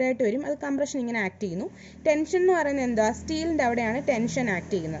പറയുന്നത് ഇവിടെ ആയിട്ട് വരും. അത് കംപ്രഷൻ ഇങ്ങനെ ആക്ട് ചെയ്യുന്നു. ടെൻഷൻ എന്ന് പറയുന്നത് എന്താ? സ്റ്റീലിൻ്റെ അവിടെയാണ് ടെൻഷൻ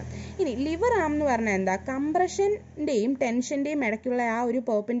ആക്ട് ചെയ്യുന്നത്. ഇനി ലിവർ ആം എന്ന് പറഞ്ഞാൽ എന്താ? കംപ്രഷൻ്റെയും ടെൻഷൻ്റെയും ഇടയ്ക്കുള്ള ആ ഒരു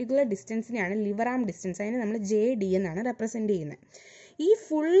പെർപെൻഡിക്കുലർ ഡിസ്റ്റൻസിനെയാണ് ലിവർ ആം ഡിസ്റ്റൻസ്. അതിനെ നമ്മൾ JD എന്നാണ് റെപ്രസെൻറ്റ് ചെയ്യുന്നത്. ഈ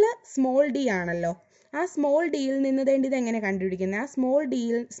ഫുള്ള് സ്മോൾ ഡി ആണല്ലോ. ആ സ്മോൾ ഡിയിൽ നിന്ന് ഇത് എങ്ങനെ കണ്ടുപിടിക്കുന്നത്? ആ സ്മോൾ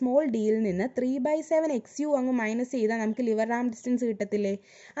ഡിയിൽ നിന്ന് 3/7 XU അങ്ങ് മൈനസ് ചെയ്താൽ നമുക്ക് ലിവർ ആം ഡിസ്റ്റൻസ് കിട്ടത്തില്ലേ?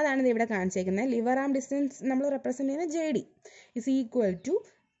 അതാണ് ഇത് ഇവിടെ കാണിച്ചേക്കുന്നത്. ലിവർ ആം ഡിസ്റ്റൻസ് നമ്മൾ റെപ്രസെൻറ്റ് ചെയ്യുന്ന JD =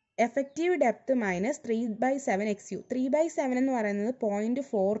 effective depth minus 3/7 XU. 3/7 എന്ന് പറയുന്നത്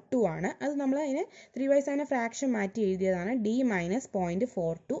 0.42 ആണ്. അത് നമ്മൾ അതിന് 3/7 ഫ്രാക്ഷൻ മാറ്റി എഴുതിയതാണ്. D -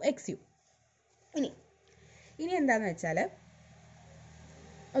 0.42 XU. ഇനി എന്താണെന്ന് വെച്ചാൽ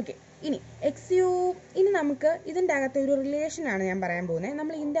ഓക്കെ, ഇനി നമുക്ക് ഇതിൻ്റെ അകത്തെ ഒരു റിലേഷനാണ് ഞാൻ പറയാൻ പോകുന്നത്.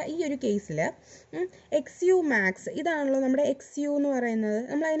 നമ്മൾ ഈ ഒരു കേസിൽ XU മാക്സ് ഇതാണല്ലോ നമ്മുടെ XU എന്ന് പറയുന്നത്.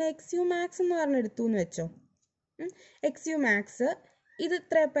 നമ്മൾ അതിനെ XU മാക്സ് എന്ന് പറഞ്ഞെടുത്തു എന്ന് വെച്ചോ. XU മാക്സ് ഇത്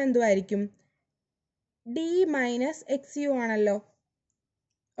ഇത്രയപ്പോൾ എന്തുമായിരിക്കും? D - XU ആണല്ലോ.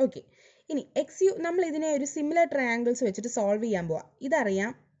 ഓക്കെ, ഇനി XU നമ്മൾ ഇതിനെ ഒരു സിമിലർ ട്രയാങ്കിൾസ് വെച്ചിട്ട് സോൾവ് ചെയ്യാൻ പോവാം.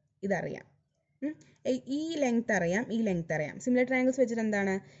 ഇതറിയാം, ഈ ലെങ്ത് അറിയാം, ഈ ലെങ്ത് അറിയാം. സിമിലർ ട്രയാങ്കിൾസ് വെച്ചിട്ട്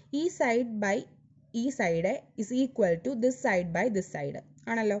എന്താണ്? ഈ സൈഡ് ബൈ ഈ side = this side by this side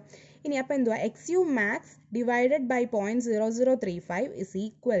ആണല്ലോ. ഇനി അപ്പോൾ എന്തുവാ? XU max divided by 0.0035 =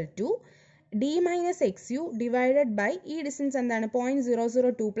 D - XU divided by ഈ ഡിസ്റ്റൻസ് എന്താണ്?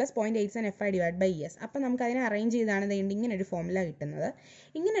 0.002 + 0.87 FI / ES. അപ്പം നമുക്ക് അതിനെ അറേഞ്ച് ചെയ്താണ് ഇങ്ങനെ ഒരു ഫോർമുല കിട്ടുന്നത്.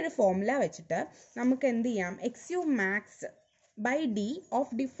 ഇങ്ങനെ ഒരു ഫോർമുല വെച്ചിട്ട് നമുക്ക് എന്ത് ചെയ്യാം? XU max by D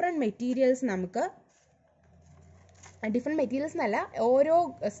of different materials നമുക്ക് ഡിഫറെൻറ്റ് മെറ്റീരിയൽസ് എന്നല്ല, ഓരോ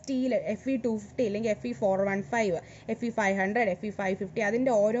സ്റ്റീൽ FE 250 അല്ലെങ്കിൽ FE 415 FE 500 FE 550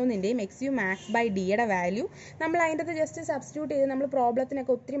 അതിൻ്റെ ഓരോന്നിൻ്റെയും XU മാക്സ് ബൈ ഡിയുടെ വാല്യൂ നമ്മൾ അതിൻ്റെ അത് ജസ്റ്റ് സബ്സ്റ്റിറ്റ്യൂട്ട് ചെയ്ത് നമ്മൾ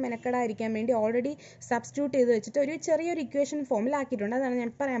പ്രോബ്ലത്തിനൊക്കെ ഒത്തിരി മെനക്കെടാതിരിക്കാൻ വേണ്ടി ഓൾറെഡി സബ്സ്റ്റിറ്റ്യൂട്ട് ചെയ്ത് വെച്ചിട്ട് ഒരു ചെറിയൊരു ഇക്വേഷൻ ഫോമിലാക്കിയിട്ടുണ്ട്. അതാണ്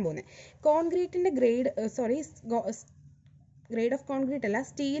ഞാൻ പറയാൻ പോകുന്നത്. കോൺക്രീറ്റിൻ്റെ ഗ്രേഡ് ഓഫ് കോൺക്രീറ്റ് അല്ല,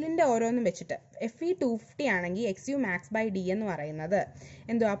 സ്റ്റീലിൻ്റെ ഓരോന്നും വെച്ചിട്ട് FE 250 ആണെങ്കിൽ XU മാക്സ് ബൈ D എന്ന് പറയുന്നത്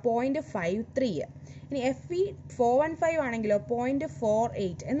എന്തുവാ? 0.53. ഇനി FE 415 ആണെങ്കിലോ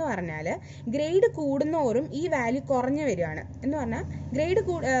 0.48 എന്ന് പറഞ്ഞാൽ ഗ്രേഡ് കൂടുന്നോറും ഈ വാല്യൂ കുറഞ്ഞു വരികയാണ്. എന്ന് പറഞ്ഞാൽ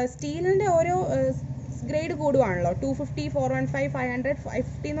സ്റ്റീലിൻ്റെ ഓരോ ഗ്രേഡ് കൂടുവാണല്ലോ. 250 415 500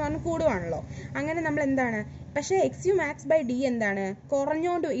 550 എന്ന് പറഞ്ഞാൽ കൂടുവാണല്ലോ. അങ്ങനെ നമ്മൾ എന്താണ്? പക്ഷേ XU മാക്സ് ബൈ D എന്താണ്?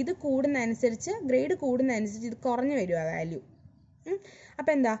 കുറഞ്ഞുകൊണ്ട് ഇത് കൂടുന്നതനുസരിച്ച് ഗ്രേഡ് കൂടുന്നതനുസരിച്ച് ഇത് കുറഞ്ഞു വരിക വാല്യൂ.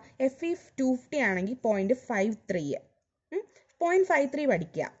 അപ്പോൾ എന്താ? FE 250 ആണെങ്കിൽ 0.53 0.53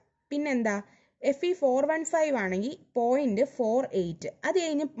 പഠിക്കുക. പിന്നെന്താ? FE 415 ആണെങ്കിൽ 0.48. അത്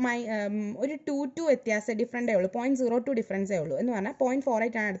കഴിഞ്ഞ് ഒരു 2 വ്യത്യാസം ഡിഫറൻറ്റേ ഉള്ളൂ, 0.02 ഡിഫറൻസേ ഉള്ളൂ. എന്ന് പറഞ്ഞാൽ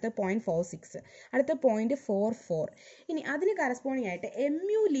 0.48 ആണ്, അടുത്ത് 0.46, അടുത്ത് 0.44. ഇനി അതിന് കറസ്പോണ്ടിങ് ആയിട്ട്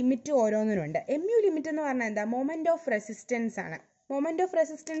MU ലിമിറ്റ് ഓരോന്നിനുണ്ട്. MU ലിമിറ്റ് എന്ന് പറഞ്ഞാൽ എന്താ? മൊമെൻറ്റ് ഓഫ് റെസിസ്റ്റൻസ് ആണ്. മൊമെൻറ്റ് ഓഫ്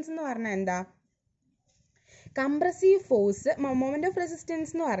റെസിസ്റ്റൻസ് എന്ന് പറഞ്ഞാൽ എന്താ? Compressive force. Moment of resistance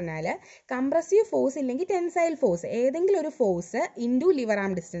എന്ന് പറഞ്ഞാൽ കംപ്രസീവ് ഫോഴ്സ് ഇല്ലെങ്കിൽ ടെൻസൈൽ ഫോഴ്സ്, ഏതെങ്കിലും ഒരു ഫോഴ്സ് ഇൻറ്റു ലിവർ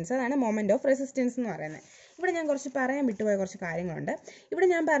ആം ഡിസ്റ്റൻസ്, അതാണ് മൊമെൻറ്റ് ഓഫ് റെസിസ്റ്റൻസ് എന്ന് പറയുന്നത്. ഇവിടെ ഞാൻ കുറച്ച് പറയാൻ വിട്ടുപോയ കുറച്ച് കാര്യങ്ങളുണ്ട്. ഇവിടെ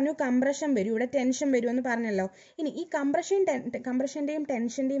ഞാൻ പറഞ്ഞു കംപ്രഷൻ വരും, ഇവിടെ ടെൻഷൻ വരുമെന്ന് പറഞ്ഞല്ലോ. ഇനി ഈ കംപ്രഷൻ്റെയും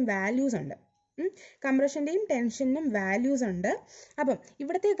ടെൻഷൻ്റെയും വാല്യൂസ് ഉണ്ട്. കംപ്രഷൻ്റെയും ടെൻഷനും വാല്യൂസ് ഉണ്ട്. അപ്പം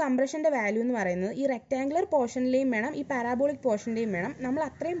ഇവിടുത്തെ കംപ്രഷൻ്റെ വാല്യൂ എന്ന് പറയുന്നത് ഈ റെക്ടാങ്കുലർ പോർഷനിലെയും വേണം, ഈ പാരാബോളിക് പോർഷൻ്റെയും വേണം. നമ്മൾ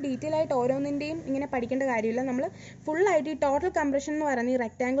അത്രയും ഡീറ്റെയിൽ ആയിട്ട് ഓരോന്നിൻ്റെയും ഇങ്ങനെ പഠിക്കേണ്ട കാര്യമില്ല. നമ്മൾ ഫുള്ളായിട്ട് ഈ ടോട്ടൽ കംപ്രഷൻ എന്ന് പറയുന്നത് ഈ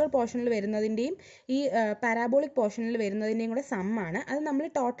റെക്ടാങ്കുലർ പോർഷനിൽ വരുന്നതിൻ്റെയും ഈ പാരാബോളിക് പോർഷനിൽ വരുന്നതിൻ്റെയും കൂടെ സമ്മാണ്. അത് നമ്മൾ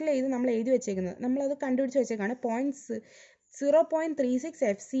ടോട്ടൽ ചെയ്ത് നമ്മൾ എഴുതി വെച്ചേക്കുന്നത്, നമ്മളത് കണ്ടുപിടിച്ച് വെച്ചേക്കാണ്. 0.36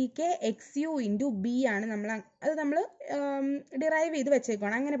 FCK XU × B ആണ് അത് നമ്മൾ ഡിറൈവ് ചെയ്ത്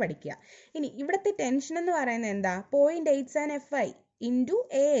വെച്ചേക്കണം. അങ്ങനെ പഠിക്കുക. ഇനി ഇവിടുത്തെ ടെൻഷൻ എന്ന് പറയുന്നത് എന്താ? 0.87 FI ×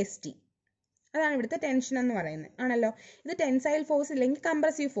 AST. അതാണ് ഇവിടുത്തെ ടെൻഷൻ എന്ന് പറയുന്നത് ആണല്ലോ. ഇത് ടെൻസൈൽ ഫോഴ്സ് ഇല്ലെങ്കിൽ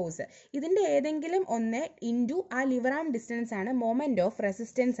കംപ്രസീവ് ഫോഴ്സ്. ഇതിൻ്റെ ഏതെങ്കിലും ഒന്ന് ഇൻറ്റു ആ ലിവർ ആം ഡിസ്റ്റൻസ് ആണ് മൊമെൻറ്റ് ഓഫ്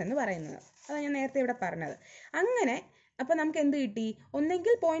റെസിസ്റ്റൻസ് എന്ന് പറയുന്നത്. അതാണ് ഞാൻ നേരത്തെ ഇവിടെ പറഞ്ഞത്. അങ്ങനെ അപ്പോൾ നമുക്ക് എന്ത് കിട്ടി?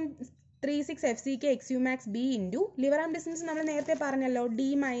 ഒന്നെങ്കിൽ 0.36 FCK XU max B × liver ആം ഡിസ്റ്റൻസ് നമ്മൾ നേരത്തെ പറഞ്ഞല്ലോ D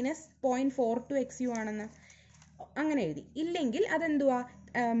 - 0.42 XU ആണെന്ന്, അങ്ങനെ എഴുതി. ഇല്ലെങ്കിൽ അതെന്തുവാ?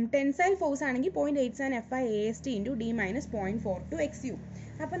 ടെൻസൈൽ ഫോഴ്സ് ആണെങ്കിൽ 0.87 FI AST × D - 0.42 XU.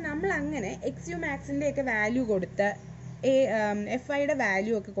 അപ്പം നമ്മൾ അങ്ങനെ XU മാക്സിൻ്റെ ഒക്കെ വാല്യൂ കൊടുത്ത് FIയുടെ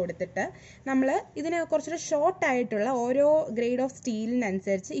വാല്യൂ ഒക്കെ കൊടുത്തിട്ട് നമ്മൾ ഇതിനെ കുറച്ചൊരു ഷോർട്ട് ആയിട്ടുള്ള ഓരോ ഗ്രേഡ് ഓഫ്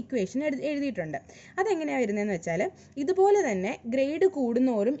സ്റ്റീലിനനുസരിച്ച് ഇക്വേഷൻ എഴുതിയിട്ടുണ്ട്. അതെങ്ങനെയാണ് വരുന്നതെന്ന് വെച്ചാൽ ഇതുപോലെ തന്നെ ഗ്രേഡ്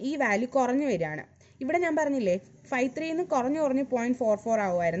കൂടുന്നോറും ഈ വാല്യൂ കുറഞ്ഞു വരികയാണ്. ഇവിടെ ഞാൻ പറഞ്ഞില്ലേ 5.3 കുറഞ്ഞു 0.44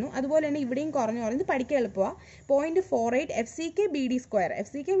 ആവുമായിരുന്നു. അതുപോലെ തന്നെ ഇവിടെയും കുറഞ്ഞ് പഠിക്കാൻ എളുപ്പമാണ്. 0.48 FCK BD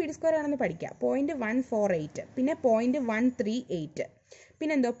square ആണെന്ന് പഠിക്കുക. 0.148, പിന്നെ 0.138,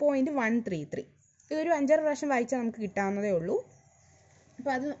 പിന്നെന്തോ 0.133. ഇതൊരു 5-6 പ്രാവശ്യം വായിച്ചാൽ നമുക്ക് കിട്ടാവുന്നതേ ഉള്ളൂ.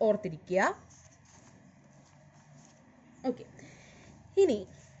 അപ്പോൾ അത് ഓർത്തിരിക്കുക. ഓക്കെ, ഇനി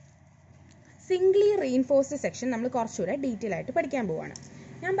സിംഗ്ലി റീഇൻഫോഴ്സ്ഡ് സെക്ഷൻ നമ്മൾ കുറച്ചുകൂടെ ഡീറ്റെയിൽ ആയിട്ട് പഠിക്കാൻ പോവുകയാണ്.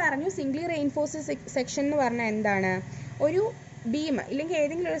 ഞാൻ പറഞ്ഞു സിംഗ്ലി റീഇൻഫോഴ്സ്ഡ് സെക്ഷൻ എന്ന് പറഞ്ഞാൽ എന്താണ്? ഒരു ബീം ഇല്ലെങ്കിൽ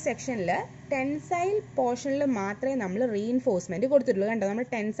ഏതെങ്കിലും ഒരു സെക്ഷനിൽ ടെൻസൈൽ പോർഷനിൽ മാത്രമേ നമ്മൾ റീഇൻഫോഴ്സ്മെൻറ്റ് കൊടുത്തിട്ടുള്ളൂ. കണ്ടോ, നമ്മൾ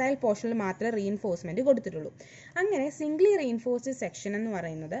ടെൻസൈൽ പോർഷനിൽ മാത്രമേ റീഇൻഫോഴ്സ്മെൻറ്റ് കൊടുത്തിട്ടുള്ളൂ. അങ്ങനെ സിംഗ്ലി റീഇൻഫോഴ്സ്ഡ് സെക്ഷൻ എന്ന്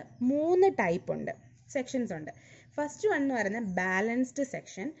പറയുന്നത് 3 ടൈപ്പ് ഉണ്ട്, സെക്ഷൻസ് ഉണ്ട്. ഫസ്റ്റ് വൺ എന്ന് പറയുന്നത് ബാലൻസ്ഡ്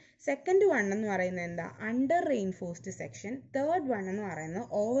സെക്ഷൻ, സെക്കൻഡ് വൺ എന്ന് പറയുന്നത് എന്താ? Under reinforced section, third one എന്ന് പറയുന്നത്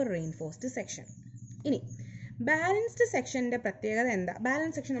ഓവർ റീഇൻഫോഴ്സ്ഡ് സെക്ഷൻ. ഇനി ബാലൻസ്ഡ് സെക്ഷൻ്റെ പ്രത്യേകത എന്താ?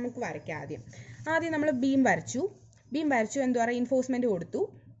 ബാലൻസ് സെക്ഷൻ നമുക്ക് വരയ്ക്കാം. ആദ്യം നമ്മൾ ബീം വരച്ചു, എന്താ റീഇൻഫോഴ്സ്മെൻറ്റ് കൊടുത്തു.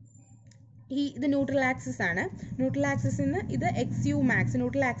 ഇത് ന്യൂട്രൽ ആക്സിസ് ആണ്. ന്യൂട്രൽ ആക്സിസിൽ നിന്ന് ഇത് XU max,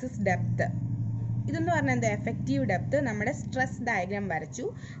 neutral axis depth. ഇതെന്ന് പറഞ്ഞാൽ എന്താ? Effective depth. നമ്മുടെ സ്ട്രെസ് ഡയഗ്രാം വരച്ചു.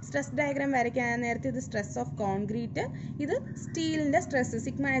 സ്ട്രെസ് ഡയഗ്രാം വരയ്ക്കാൻ നേരത്തെ ഇത് സ്ട്രെസ് ഓഫ് കോൺക്രീറ്റ്, ഇത് സ്റ്റീലിൻ്റെ സ്ട്രെസ്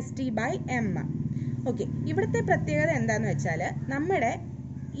σ/ST/m. ഓക്കെ, ഇവിടുത്തെ പ്രത്യേകത എന്താണെന്ന് വെച്ചാൽ നമ്മുടെ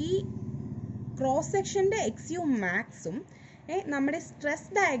ഈ ക്രോസ് സെക്ഷൻ്റെ XU മാക്സും നമ്മുടെ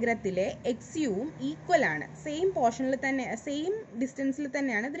സ്ട്രെസ് ഡയഗ്രത്തിലെ XUവും ഈക്വൽ ആണ്. സെയിം പോർഷനിൽ തന്നെ, സെയിം ഡിസ്റ്റൻസിൽ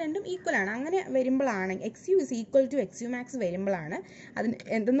തന്നെയാണ്, ഇത് രണ്ടും ഈക്വൽ ആണ്. അങ്ങനെ വരുമ്പോഴാണ് XU = XU മാക്സ് വരുമ്പോഴാണ് അതിന്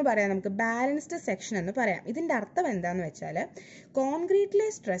എന്തെന്ന് പറയാം? നമുക്ക് ബാലൻസ്ഡ് സെക്ഷൻ എന്ന് പറയാം. ഇതിൻ്റെ അർത്ഥം എന്താണെന്ന് വെച്ചാൽ കോൺക്രീറ്റിലെ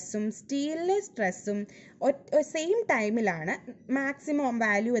സ്ട്രെസ്സും സ്റ്റീലിലെ സ്ട്രെസ്സും സെയിം ടൈമിലാണ് മാക്സിമം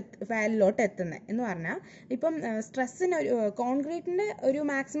വാല്യൂലോട്ട് എത്തുന്നത്. എന്ന് പറഞ്ഞാൽ ഇപ്പം സ്ട്രെസ്സിന് കോൺക്രീറ്റിൻ്റെ ഒരു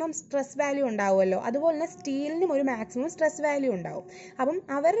മാക്സിമം സ്ട്രെസ് വാല്യൂ ഉണ്ടാവുമല്ലോ, അതുപോലെ തന്നെ സ്റ്റീലിനും ഒരു മാക്സിമം സ്ട്രെസ് വാല്യൂ ഉണ്ടാവും. അപ്പം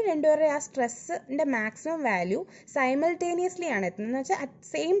അവർ രണ്ടുപേരുടെ ആ സ്ട്രെസ്സിൻ്റെ മാക്സിമം വാല്യൂ സൈമൾട്ടേനിയസ്ലി ആണ് എത്തുന്നത്, എന്ന് വെച്ചാൽ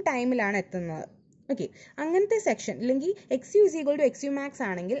അറ്റ് സെയിം ടൈമിലാണ് എത്തുന്നത്. ഓക്കെ, അങ്ങനത്തെ സെക്ഷൻ ഇല്ലെങ്കിൽ XU = XU മാക്സ്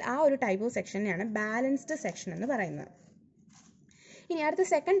ആണെങ്കിൽ ആ ഒരു ടൈപ്പ് ഓഫ് സെക്ഷനെയാണ് ബാലൻസ്ഡ് സെക്ഷൻ എന്ന് പറയുന്നത്. ഇനി അടുത്ത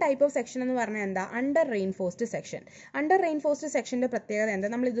സെക്കൻഡ് ടൈപ്പ് ഓഫ് സെക്ഷൻ എന്ന് പറഞ്ഞാൽ എന്താ? Under reinforced section. Under reinforced സെക്ഷൻ്റെ പ്രത്യേകത എന്താ?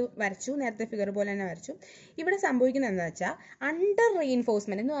 നമ്മളിത് വരച്ചു, നേരത്തെ ഫിഗർ പോലെ തന്നെ വരച്ചു. ഇവിടെ സംഭവിക്കുന്നത് എന്താ വെച്ചാൽ അണ്ടർ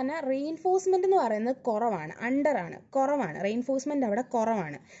റെയിൻഫോഴ്സ്മെൻറ്റ് എന്ന് പറഞ്ഞാൽ റെയിൻഫോഴ്സ്മെൻറ്റ് എന്ന് പറയുന്നത് കുറവാണ്, അണ്ടറാണ്, കുറവാണ്. റെയിൻഫോഴ്സ്മെൻറ്റ് അവിടെ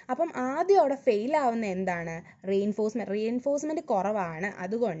കുറവാണ്. അപ്പം ആദ്യം അവിടെ ഫെയിൽ ആവുന്ന എന്താണ്? റെയിൻഫോഴ്സ്മെൻറ്റ് കുറവാണ്.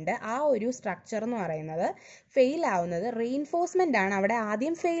 അതുകൊണ്ട് ആ ഒരു സ്ട്രക്ചർ എന്ന് പറയുന്നത് ഫെയിൽ ആവുന്നത് റെയിൻഫോഴ്സ്മെൻ്റ് ആണ്. അവിടെ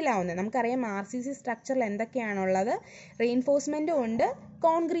ആദ്യം ഫെയിൽ ആവുന്നത് നമുക്കറിയാം. RCC സ്ട്രക്ചറിൽ എന്തൊക്കെയാണുള്ളത്? റെയിൻഫോഴ്സ്മെൻറ്റും ഉണ്ട്,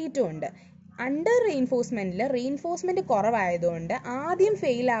 കോൺക്രീറ്റും ഉണ്ട്. അണ്ടർ റെയിൻഫോഴ്സ്മെൻറ്റ് കുറവായതുകൊണ്ട് ആദ്യം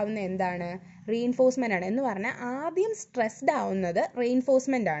ഫെയിൽ ആവുന്ന എന്താണ്? റെയിൻഫോഴ്സ്മെൻ്റ് ആണ്. എന്ന് പറഞ്ഞാൽ ആദ്യം സ്ട്രെസ്ഡ് ആവുന്നത്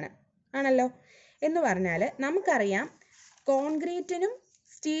റെയിൻഫോഴ്സ്മെൻ്റ് ആണല്ലോ. എന്ന് പറഞ്ഞാൽ നമുക്കറിയാം കോൺക്രീറ്റിനും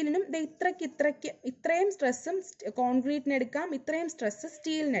സ്റ്റീലിനും ഇത്രയും സ്ട്രെസ്സും കോൺക്രീറ്റിനെടുക്കാം, ഇത്രയും സ്ട്രെസ്സ്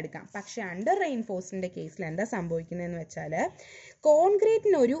സ്റ്റീലിനെടുക്കാം. പക്ഷേ അണ്ടർ റെയിൻഫോഴ്സിൻ്റെ കേസിൽ എന്താ സംഭവിക്കുന്നതെന്ന് വെച്ചാൽ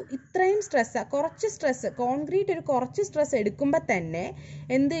കോൺക്രീറ്റിനൊരു ഇത്രയും കോൺക്രീറ്റ് ഒരു കുറച്ച് സ്ട്രെസ് എടുക്കുമ്പോൾ തന്നെ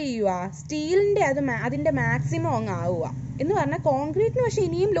എന്ത് ചെയ്യുക? സ്റ്റീലിൻ്റെ അതിൻ്റെ മാക്സിമം അങ്ങ് ആവുക. എന്ന് പറഞ്ഞാൽ കോൺക്രീറ്റിന് പക്ഷേ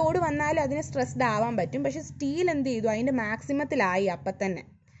ഇനിയും ലോഡ് വന്നാലും അതിന് സ്ട്രെസ്ഡ് ആവാൻ പറ്റും. പക്ഷേ സ്റ്റീൽ എന്ത് ചെയ്തു? അതിൻ്റെ മാക്സിമത്തിലായി അപ്പം തന്നെ.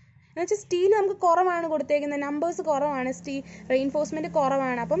 എന്നുവെച്ചാൽ സ്റ്റീൽ നമുക്ക് കുറവാണ് കൊടുത്തേക്കുന്നത്, നമ്പേഴ്സ് കുറവാണ്, റെയിൻഫോഴ്സ്മെൻറ്റ്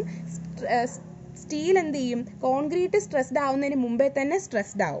കുറവാണ്. അപ്പം സ്റ്റീൽ എന്ത് ചെയ്യും, കോൺക്രീറ്റ് സ്ട്രെസ്ഡ് ആവുന്നതിന് മുമ്പേ തന്നെ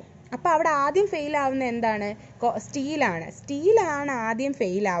സ്ട്രെസ്ഡ് ആവും. അപ്പോൾ അവിടെ ആദ്യം ഫെയിൽ ആവുന്നത് എന്താണ്, സ്റ്റീലാണ് ആദ്യം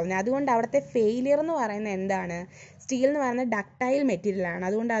ഫെയിൽ ആവുന്നത്. അതുകൊണ്ട് അവിടുത്തെ ഫെയിലിയർ എന്ന് പറയുന്നത് എന്താണ്, സ്റ്റീൽ എന്ന് പറയുന്നത് ഡക്റ്റൈൽ മെറ്റീരിയൽ ആണ്.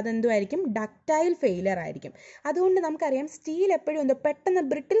 അതുകൊണ്ട് അതെന്തുമായിരിക്കും, ഡക്റ്റൈൽ ഫെയിലിയർ ആയിരിക്കും. അതുകൊണ്ട് നമുക്കറിയാം സ്റ്റീൽ എപ്പോഴും എന്തോ പെട്ടെന്ന്,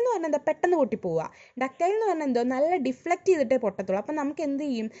 ബ്രിട്ടിൽ എന്ന് പറഞ്ഞാൽ എന്താ, പെട്ടെന്ന് പൊട്ടിപ്പോവുക. ഡക്റ്റൈൽ എന്ന് പറഞ്ഞാൽ എന്തോ നല്ല ഡിഫ്ലക്റ്റ് ചെയ്തിട്ടേ പൊട്ടത്തുള്ളൂ. അപ്പം നമുക്ക് എന്ത്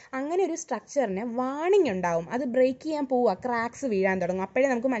ചെയ്യും, അങ്ങനെ ഒരു സ്ട്രക്ചറിന് വാണിംഗ് ഉണ്ടാവും, അത് ബ്രേക്ക് ചെയ്യാൻ പോവുക, ക്രാക്സ് വീഴാൻ തുടങ്ങും. അപ്പോഴേ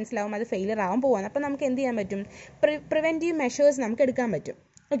നമുക്ക് മനസ്സിലാവും അത് ഫെയിലിയർ ആവാൻ പോവാണ്. അപ്പം നമുക്ക് എന്ത് ചെയ്യാൻ പറ്റും, പ്രിവെൻറ്റീവ് മെഷേഴ്സ് നമുക്ക് എടുക്കാൻ പറ്റും.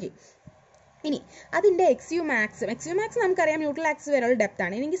 ഓക്കെ, ഇനി അതിൻ്റെ എക്സ്യു മാക്സ് നമുക്കറിയാം ന്യൂട്രൽ ആക്സിസ് വരെയുള്ള ഡെപ്ത്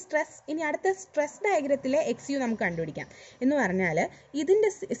ആണ്. ഇനി അടുത്ത സ്ട്രെസ് ഡയഗ്രത്തിലെ എക്സ്യു നമുക്ക് കണ്ടുപിടിക്കാം. എന്ന് പറഞ്ഞാൽ ഇതിൻ്റെ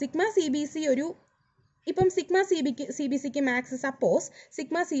സിഗ്മ സി ബി സി ഇപ്പം സിഗ്മ സി ബി സിക്ക് max, suppose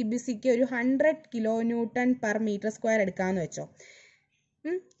sigma C B സിക്ക് ഒരു 100 kN/m² എടുക്കാമെന്ന് വെച്ചോ.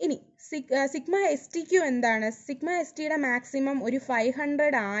 ഇനി സിഗ്മ എസ് ടിക്ക് എന്താണ്, സിഗ്മ എസ് ടിയുടെ മാക്സിമം ഒരു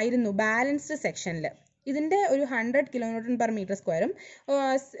 500 ആയിരുന്നു ബാലൻസ്ഡ് സെക്ഷനിൽ. ഇതിൻ്റെ ഒരു 100 kN/m²ഉം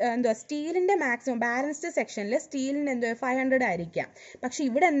എന്തുവാ സ്റ്റീലിൻ്റെ മാക്സിമം ബാലൻസ്ഡ് സെക്ഷനിൽ സ്റ്റീലിൻ്റെ 500 ആയിരിക്കാം. പക്ഷെ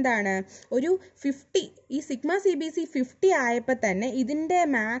ഇവിടെ എന്താണ്, ഒരു 50, ഈ സിഗ്മ സി ബി സി 50 ആയപ്പോൾ തന്നെ ഇതിൻ്റെ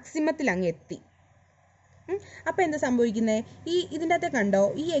മാക്സിമത്തിൽ അങ്ങ് എത്തി. അപ്പോൾ എന്താ സംഭവിക്കുന്നത്, ഇതിൻ്റെ അകത്ത് കണ്ടോ,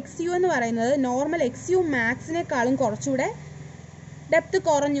 ഈ എക്സ് യു എന്ന് പറയുന്നത് നോർമൽ എക്സ് യു മാക്സിനേക്കാളും കുറച്ചുകൂടെ ഡെപ്ത്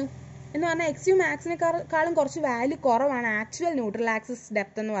കുറഞ്ഞു. എന്ന് പറഞ്ഞാൽ എക്സ് യു മാക്സിനേക്കാളും കുറച്ച് വാല്യൂ കുറവാണ് ആക്ച്വൽ ന്യൂട്രൽ ആക്സിസ്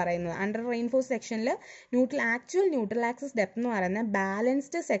ഡെപ്ത് എന്ന് പറയുന്നത്. അണ്ടർ റെയിൻഫോഴ്സ് സെക്ഷനിൽ ആക്ച്വൽ ന്യൂട്രൽ ആക്സിസ് ഡെപ്ത് എന്ന് പറയുന്നത്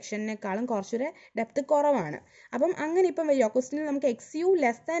ബാലൻസ്ഡ് സെക്ഷനേക്കാളും കുറച്ചുകൂടെ ഡെപ്ത് കുറവാണ്. അപ്പം അങ്ങനെ ഇപ്പം വരിക ക്വസ്റ്റിനിൽ നമുക്ക് X U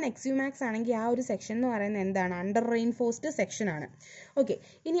less than X U max ആണെങ്കിൽ ആ ഒരു സെക്ഷൻ എന്ന് പറയുന്നത് എന്താണ്, അണ്ടർ റെയിൻഫോഴ്സ്ഡ് സെക്ഷൻ ആണ്. ഓക്കെ,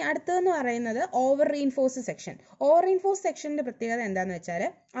 ഇനി അടുത്തതെന്ന് പറയുന്നത് over reinforced section. Over reinforced സെക്ഷൻ്റെ പ്രത്യേകത എന്താണെന്ന് വെച്ചാൽ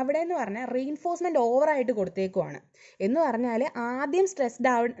അവിടെ എന്ന് പറഞ്ഞാൽ റെയിൻഫോഴ്സ്മെൻറ്റ് ഓവറായിട്ട് കൊടുത്തേക്കുവാണ്. എന്ന് പറഞ്ഞാൽ ആദ്യം സ്ട്രെസ്ഡ്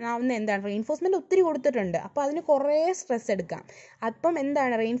ആവുന്ന എന്താണ്, റെയിൻഫോഴ്സ്മെൻറ്റ് ഒത്തിരി കൊടുത്തിട്ടുണ്ട്, അപ്പോൾ അതിന് കുറേ സ്ട്രെസ് എടുക്കാം. അപ്പം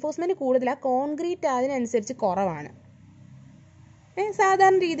എന്താണ്, റെയിൻഫോഴ്സ്മെൻറ്റ് കൂടുതലാണ്, കോൺക്രീറ്റ് അതിനനുസരിച്ച് കുറവാണ്.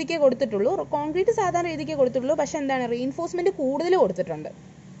 സാധാരണ രീതിക്കേ കൊടുത്തിട്ടുള്ളൂ, കോൺക്രീറ്റ് സാധാരണ രീതിക്കേ കൊടുത്തിട്ടുള്ളൂ. പക്ഷെ എന്താണ്, റെയിൻഫോഴ്സ്മെൻറ്റ് കൂടുതൽ കൊടുത്തിട്ടുണ്ട്,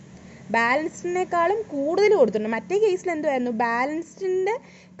 ബാലൻസ്ഡിനേക്കാളും കൂടുതൽ കൊടുത്തിട്ടുണ്ട്. മറ്റേ കേസിൽ എന്തുമായിരുന്നു,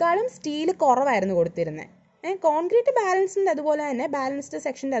 ബാലൻസ്ഡിൻ്റെക്കാളും സ്റ്റീൽ കുറവായിരുന്നു കൊടുത്തിരുന്നത്. കോൺക്രീറ്റ് ബാലൻസിൻ്റെ അതുപോലെ തന്നെ, ബാലൻസ്ഡ്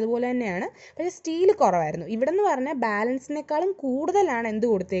സെക്ഷൻ്റെ അതുപോലെ തന്നെയാണ്, പക്ഷേ സ്റ്റീൽ കുറവായിരുന്നു. ഇവിടെ എന്ന് പറഞ്ഞാൽ ബാലൻസിനേക്കാളും കൂടുതലാണ് എന്ത്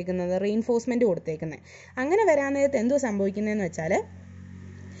കൊടുത്തേക്കുന്നത്, റെയിൻഫോഴ്സ്മെൻറ്റ് കൊടുത്തേക്കുന്നത്. അങ്ങനെ വരാൻ നേരത്ത് എന്തോ സംഭവിക്കുന്നതെന്ന് വെച്ചാൽ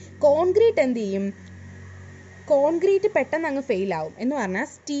കോൺക്രീറ്റ് എന്ത് ചെയ്യും, കോൺക്രീറ്റ് പെട്ടെന്ന് അങ്ങ് ഫെയിലാവും. എന്ന് പറഞ്ഞാൽ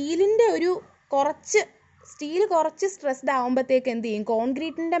സ്റ്റീൽ കുറച്ച് സ്ട്രെസ്ഡ് ആകുമ്പോഴത്തേക്ക് എന്ത് ചെയ്യും,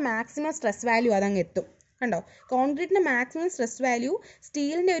 കോൺക്രീറ്റിൻ്റെ മാക്സിമം സ്ട്രെസ് വാല്യൂ അതങ്ങ് എത്തും. കണ്ടോ, കോൺക്രീറ്റിൻ്റെ മാക്സിമം സ്ട്രെസ് വാല്യൂ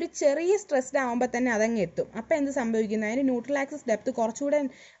സ്റ്റീലിൻ്റെ ഒരു ചെറിയ സ്ട്രെസ്ഡ് ആകുമ്പോൾ തന്നെ അതങ്ങ് എത്തും. അപ്പോൾ എന്ത് സംഭവിക്കുന്നത്, അതിന് ന്യൂട്രൽ ആക്സിസ് ഡെപ്ത് കുറച്ചുകൂടെ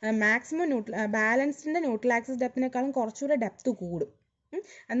മാക്സിമം ബാലൻസ്ഡിൻ്റെ ന്യൂട്രൽ ആക്സിസ് ഡെപ്തിനേക്കാളും കുറച്ചുകൂടെ ഡെപ്ത് കൂടും.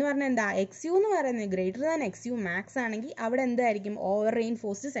 എന്ന് പറഞ്ഞാൽ എന്താ, എക്സ് യു എന്ന് പറയുന്നത് greater than X U max ആണെങ്കിൽ അവിടെ എന്തായിരിക്കും, ഓവർ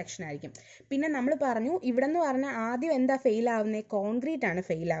റെയിൻഫോഴ്സ്ഡ് സെക്ഷൻ ആയിരിക്കും. പിന്നെ നമ്മൾ പറഞ്ഞു ഇവിടെ എന്ന് പറഞ്ഞാൽ ആദ്യം എന്താ ഫെയിൽ ആവുന്നത്, കോൺക്രീറ്റ് ആണ്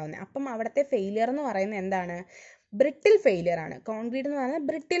ഫെയിൽ ആവുന്നത്. അപ്പം അവിടുത്തെ ഫെയിലിയർ എന്ന് പറയുന്നത് എന്താണ്, ബ്രിട്ടിൽ ഫെയിലിയർ ആണ്. കോൺക്രീറ്റ് എന്ന് പറഞ്ഞാൽ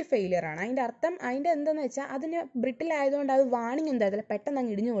ബ്രിട്ടിൽ ഫെയിലിയർ ആണ്. അതിൻ്റെ അർത്ഥം, അതിൻ്റെ എന്താണെന്ന് വെച്ചാൽ അതിന് ബ്രിട്ടിൽ ആയതുകൊണ്ട് അത് വാണിംഗ് എന്തായാലും പെട്ടെന്ന്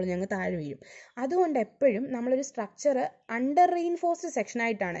അങ്ങ് ഇടിഞ്ഞു പൊളിഞ്ഞ് അങ്ങ് താഴെ വീഴും. അതുകൊണ്ട് എപ്പോഴും നമ്മളൊരു സ്ട്രക്ചർ അണ്ടർ റെയിൻഫോഴ്സ്ഡ് സെക്ഷൻ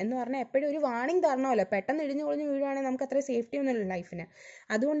ആയിട്ടാണ്, എന്ന് പറഞ്ഞാൽ എപ്പോഴും ഒരു വാണിംഗ് തരണമല്ലോ, പെട്ടെന്ന് ഇടിഞ്ഞു പൊളിഞ്ഞ് വീഴുവാണെങ്കിൽ നമുക്ക് അത്ര സേഫ്റ്റി ഒന്നുമില്ല ലൈഫിന്.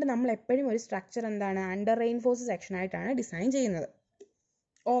 അതുകൊണ്ട് നമ്മൾ എപ്പോഴും ഒരു സ്ട്രക്ചർ എന്താണ്, അണ്ടർ റെയിൻഫോഴ്സ്ഡ് സെക്ഷൻ ആയിട്ടാണ് ഡിസൈൻ ചെയ്യുന്നത്.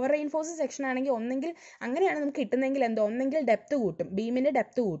 ഓവർ റെയിൻഫോഴ്സ്ഡ് സെക്ഷൻ ആണെങ്കിൽ ഒന്നെങ്കിൽ അങ്ങനെയാണ് നമുക്ക് കിട്ടുന്നെങ്കിൽ എന്തോ, ഒന്നെങ്കിൽ ഡെപ്ത് കൂട്ടും, ബീമിൻ്റെ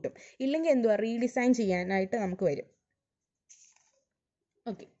ഡെപ്ത് കൂട്ടും, ഇല്ലെങ്കിൽ എന്തുവാ റീഡിസൈൻ ചെയ്യാനായിട്ട് നമുക്ക് വരും.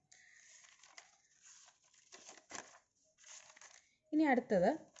 ഓക്കെ, ഇനി അടുത്തത്,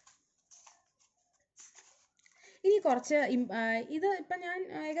 ഇനി കുറച്ച് ഇത് ഇപ്പം ഞാൻ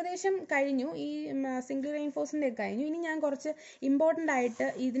ഏകദേശം കഴിഞ്ഞു, ഈ സിംഗിൾ റെയിൻഫോഴ്സിൻ്റെ കഴിഞ്ഞു. ഇനി ഞാൻ കുറച്ച് ഇമ്പോർട്ടൻ്റ് ആയിട്ട്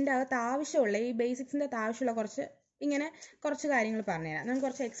ഇതിൻ്റെ അകത്ത് ആവശ്യമുള്ള, ഈ ബേസിക്സിൻ്റെ അകത്ത് ആവശ്യമുള്ള കുറച്ച് കാര്യങ്ങൾ പറഞ്ഞുതരാം. നമുക്ക്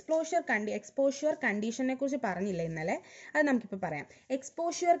കുറച്ച് എക്സ്പോഷ്യർ കണ്ടീഷനെ കുറിച്ച് പറഞ്ഞില്ല ഇന്നലെ, അത് നമുക്കിപ്പോൾ പറയാം.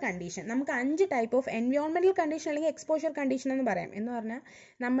 എക്സ്പോഷ്യർ കണ്ടീഷൻ, നമുക്ക് 5 ടൈപ്പ് ഓഫ് എൻവയോൺമെൻറ്റൽ കണ്ടീഷൻ അല്ലെങ്കിൽ എക്സ്പോഷ്യർ കണ്ടീഷൻ എന്ന് പറയാം. എന്ന് പറഞ്ഞാൽ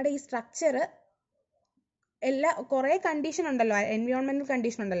നമ്മുടെ ഈ സ്ട്രക്ചർ കുറേ കണ്ടീഷൻ ഉണ്ടല്ലോ, എൻവയോൺമെൻറ്റൽ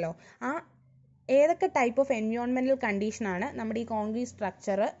കണ്ടീഷൻ ഉണ്ടല്ലോ, ആ ഏതൊക്കെ ടൈപ്പ് ഓഫ് എൻവയോൺമെൻറ്റൽ കണ്ടീഷനാണ് നമ്മുടെ ഈ കോൺക്രീറ്റ്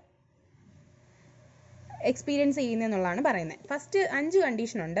സ്ട്രക്ചർ എക്സ്പീരിയൻസ് ചെയ്യുന്നതെന്നുള്ളതാണ് പറയുന്നത്. ഫസ്റ്റ് 5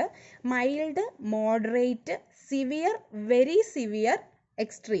 കണ്ടീഷൻ ഉണ്ട്, mild, moderate, severe, very severe,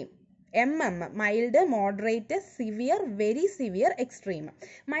 extreme. Mild, moderate, severe, very severe, extreme.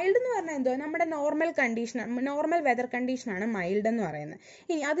 Mild എന്ന് പറഞ്ഞാൽ എന്തോ, നമ്മുടെ നോർമൽ വെതർ കണ്ടീഷനാണ് മൈൽഡ് എന്ന് പറയുന്നത്.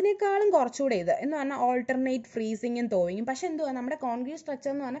 ഇനി അതിനേക്കാളും കുറച്ചുകൂടെ ഇത് എന്ന് പറഞ്ഞാൽ ഓൾട്ടർനേറ്റ് ഫ്രീസിങ്ങും തോവിങ്ങും. പക്ഷെ എന്തുവാ, നമ്മുടെ കോൺക്രീറ്റ്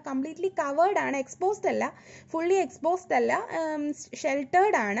സ്ട്രക്ചർ എന്ന് പറഞ്ഞാൽ കംപ്ലീറ്റ്ലി കവേർഡ് ആണ്, എക്സ്പോസ്ഡ് അല്ല, ഫുള്ളി എക്സ്പോസ്ഡ് അല്ല,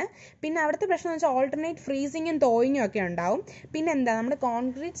 ഷെൽട്ടേർഡ് ആണ്. പിന്നെ അവിടുത്തെ പ്രശ്നം എന്ന് വെച്ചാൽ ഓൾട്ടർനേറ്റ് ഫ്രീസിങ്ങും തോവിങ്ങും ഒക്കെ ഉണ്ടാവും. പിന്നെ എന്താ, നമ്മുടെ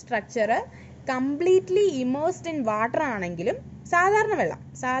concrete structure completely immersed in water ആണെങ്കിലും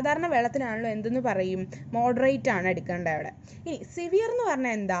സാധാരണ വെള്ളത്തിനാണല്ലോ എന്തെന്ന് പറയും, മോഡറേറ്റ് ആണ് എടുക്കേണ്ടത് അവിടെ. ഇനി സിവിയർ എന്ന്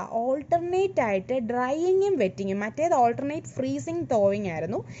പറഞ്ഞാൽ എന്താ, ഓൾട്ടർനേറ്റ് ആയിട്ട് ഡ്രൈയിങ്ങും വെറ്റിങ്ങും. മറ്റേത് ഓൾട്ടർനേറ്റ് ഫ്രീസിങ് തോവിങ്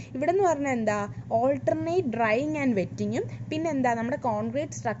ആയിരുന്നു. ഇവിടെ എന്ന് പറഞ്ഞാൽ എന്താ, ഓൾട്ടർനേറ്റ് ഡ്രൈയിങ് ആൻഡ് വെറ്റിങ്ങും. പിന്നെ എന്താ, നമ്മുടെ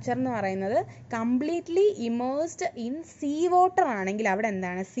കോൺക്രീറ്റ് സ്ട്രക്ചർ എന്ന് പറയുന്നത് completely immersed in sea water ആണെങ്കിൽ അവിടെ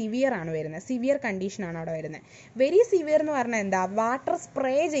എന്താണ്, സിവിയർ ആണ് വരുന്നത്. സിവിയർ കണ്ടീഷൻ ആണ് അവിടെ വരുന്നത്. വെരി സിവിയർ എന്ന് പറഞ്ഞാൽ എന്താ, വാട്ടർ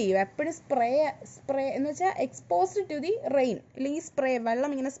സ്പ്രേ ചെയ്യുക, എപ്പോഴും സ്പ്രേ എന്ന് വെച്ചാൽ എക്സ്പോസ്ഡ് ടു ദി റെയിൻ, അല്ലെങ്കിൽ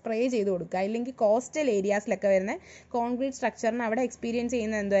വെള്ളം ഇങ്ങനെ സ്പ്രേ ചെയ്ത് കൊടുക്കുക. ഇല്ലെങ്കിൽ കോസ്റ്റൽ ഏരിയാസിലൊക്കെ വരുന്ന കോൺക്രീറ്റ് സ്ട്രക്ചറിന് അവിടെ എക്സ്പീരിയൻസ്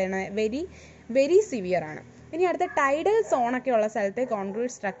ചെയ്യുന്നത് എന്താണ്, വെരി സിവിയർ ആണ്. ഇനി അടുത്ത ടൈഡൽ സോണൊക്കെ ഉള്ള സ്ഥലത്തെ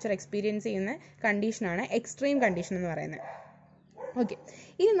കോൺക്രീറ്റ് സ്ട്രക്ചർ എക്സ്പീരിയൻസ് ചെയ്യുന്ന കണ്ടീഷനാണ് എക്സ്ട്രീം കണ്ടീഷൻ എന്ന് പറയുന്നത്. ഓക്കെ,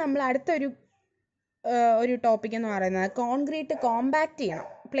 ഇനി നമ്മൾ അടുത്തൊരു ടോപ്പിക് എന്ന് പറയുന്നത് കോൺക്രീറ്റ് കോമ്പാക്ട് ചെയ്യണം.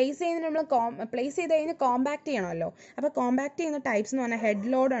 പ്ലേസ് ചെയ്ത് കഴിഞ്ഞ് കോമ്പാക്ട് ചെയ്യണമല്ലോ. അപ്പോൾ കോമ്പാക്ട് ചെയ്യുന്ന ടൈപ്സ് എന്ന് പറഞ്ഞാൽ ഹെഡ്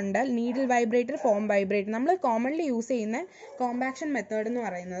ലോഡ് ഉണ്ട്, നീഡിൽ വൈബ്രേറ്റർ, ഫോം വൈബ്രേറ്റർ. നമ്മൾ കോമൺലി യൂസ് ചെയ്യുന്ന കോമ്പാക്ഷൻ മെത്തേഡ് എന്ന്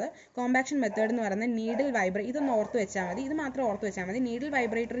പറയുന്നത് നീഡിൽ വൈബ്രേറ്റർ. ഇതൊന്ന് ഓർത്ത് വെച്ചാൽ മതി, ഇത് മാത്രം ഓർത്ത് വെച്ചാൽ മതി. നീഡിൽ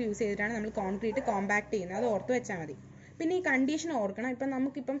വൈബ്രേറ്റർ യൂസ് ചെയ്തിട്ടാണ് നമ്മൾ കോൺക്രീറ്റ് കോമ്പാക്ട് ചെയ്യുന്നത്, അത് ഓർത്ത് വെച്ചാൽ മതി. പിന്നെ ഈ കണ്ടീഷൻ ഓർക്കണം. ഇപ്പം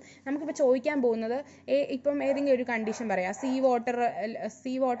നമുക്കിപ്പോൾ ചോദിക്കാൻ പോകുന്നത്, ഇപ്പം ഏതെങ്കിലും ഒരു കണ്ടീഷൻ പറയാം,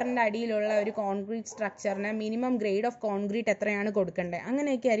 സീ വാട്ടറിൻ്റെ അടിയിലുള്ള ഒരു concrete സ്ട്രക്ചറിന് minimum grade of concrete എത്രയാണ് കൊടുക്കേണ്ടത്,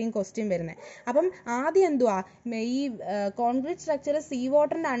 അങ്ങനെയൊക്കെ ആയിരിക്കും ക്വസ്റ്റ്യൻ വരുന്നത്. അപ്പം ആദ്യം എന്തുവാ, ഈ കോൺക്രീറ്റ് സ്ട്രക്ചർ സീ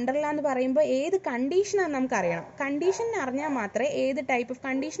വാട്ടറിൻ്റെ അണ്ടറിലാന്ന് പറയുമ്പോൾ ഏത് കണ്ടീഷനാണെന്ന് നമുക്കറിയണം. കണ്ടീഷൻ അറിഞ്ഞാൽ മാത്രമേ ഏത് ടൈപ്പ് ഓഫ്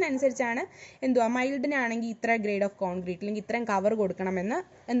കണ്ടീഷൻ അനുസരിച്ചാണ് മൈൽഡിനാണെങ്കിൽ ഇത്ര ഗ്രേഡ് ഓഫ് കോൺക്രീറ്റ് അല്ലെങ്കിൽ ഇത്രയും കവർ കൊടുക്കണമെന്ന്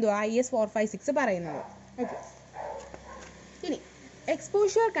IS 456 പറയുന്നത്. ഓക്കെ, ഇനി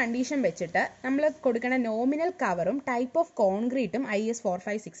എക്സ്പോഷ്യർ കണ്ടീഷൻ വെച്ചിട്ട് നമ്മൾ കൊടുക്കുന്ന നോമിനൽ കവറും ടൈപ്പ് ഓഫ് കോൺക്രീറ്റും IS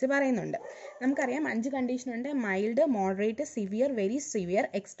 456 പറയുന്നുണ്ട്. നമുക്കറിയാം 5 കണ്ടീഷനുണ്ട്: mild, moderate, severe, very severe,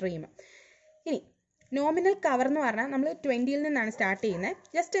 extreme. ഇനി നോമിനൽ കവർ എന്ന് പറഞ്ഞാൽ നമ്മൾ 20 നിന്നാണ് സ്റ്റാർട്ട് ചെയ്യുന്നത്.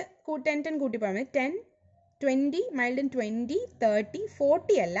 ജസ്റ്റ് 10 കൂട്ടി പോയാൽ മതി. 10, 20, മൈൽഡിന് 20, 30,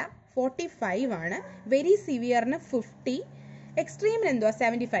 40 അല്ല 45 ആണ്. വെരി സിവിയറിന് 50, എക്സ്ട്രീമിന്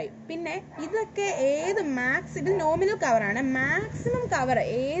 75. പിന്നെ ഇതൊക്കെ ഇത് നോമിനൽ കവറാണ്. മാക്സിമം കവർ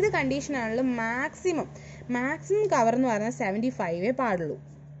ഏത് കണ്ടീഷനാണെങ്കിലും മാക്സിമം കവർ എന്ന് പറഞ്ഞാൽ 75 പാടുള്ളൂ.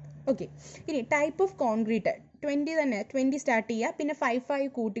 ഓക്കെ, ഇനി ടൈപ്പ് ഓഫ് കോൺക്രീറ്റ് 20 സ്റ്റാർട്ട് ചെയ്യുക, പിന്നെ 5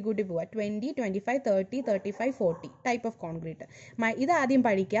 കൂട്ടി പോവുക. 20, 25, 30, 35, 40 ടൈപ്പ് ഓഫ് കോൺക്രീറ്റ്. ഇത് ആദ്യം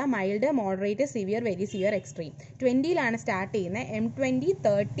പഠിക്കുക. Mild, moderate, severe, very severe, extreme. 20 start ചെയ്യുന്നത്. M20,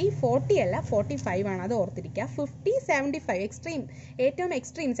 30, 40 അല്ല 45 ആണ്, അത് ഓർത്തിരിക്കുക. 50, 75 എക്സ്ട്രീം, ഏറ്റവും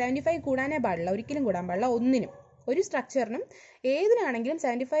എക്സ്ട്രീം 75 കൂടാനേ പാടില്ല, ഒരിക്കലും കൂടാൻ പാടില്ല ഒന്നിനും. ഒരു സ്ട്രക്ചറിനും ഏതിനാണെങ്കിലും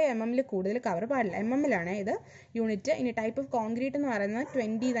 75 mm കൂടുതൽ കവർ പാടില്ല. MM ഇത് യൂണിറ്റ്. ഇനി ടൈപ്പ് ഓഫ് കോൺക്രീറ്റ് എന്ന് പറയുന്നത്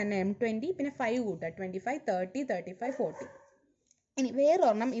 20 തന്നെ, M20, പിന്നെ 5 കൂട്ടുക, 25, 30, 35, 40. ഇനി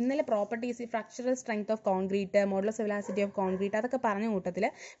വേറൊരെണ്ണം, ഇന്നലെ properties, ഫ്രക്ചറൽ strength of concrete, modulus velocity of concrete, അതൊക്കെ പറഞ്ഞ കൂട്ടത്തിൽ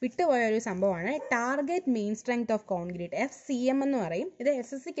വിട്ടുപോയ ഒരു സംഭവമാണ് target mean strength of concrete, FCM എന്ന് പറയും. ഇത്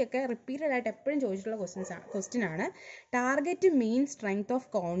SSCക്കൊക്കെ റിപ്പീറ്റഡ് ആയിട്ട് എപ്പോഴും ചോദിച്ചിട്ടുള്ള ക്വസ്റ്റ്യൻ ആണ്. Target mean strength of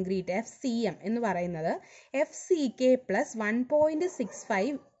concrete, FCM എന്ന് പറയുന്നത് FCK +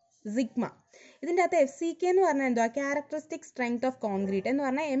 1.65 സിഗ്മ. ഇതിൻ്റെ അകത്ത് FCK എന്ന് പറഞ്ഞാൽ എന്തുവാ, ക്യാരക്ടറിസ്റ്റിക് സ്ട്രെങ്ത് ഓഫ് കോൺക്രീറ്റ് എന്ന്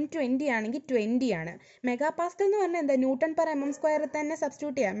പറഞ്ഞാൽ M20 ആണെങ്കിൽ 20 ആണ്. മെഗാപാസ്കൽ എന്ന് പറഞ്ഞാൽ എന്താ, Newton/mm² തന്നെ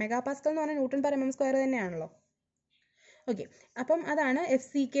സബ്സ്റ്റിറ്റ്യൂട്ട് ചെയ്യാം. മെഗാപാസ്കൽ എന്ന് പറഞ്ഞാൽ Newton/mm² തന്നെയാണല്ലോ. ഓക്കെ, അപ്പം അതാണ്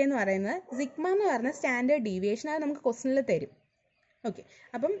FCK എന്ന് പറയുന്നത്. സിഗ്മ എന്ന് പറഞ്ഞാൽ സ്റ്റാൻഡേർഡ് ഡീവിയേഷൻ, അത് നമുക്ക് ക്വസ്റ്റനിൽ തരും. ഓക്കെ,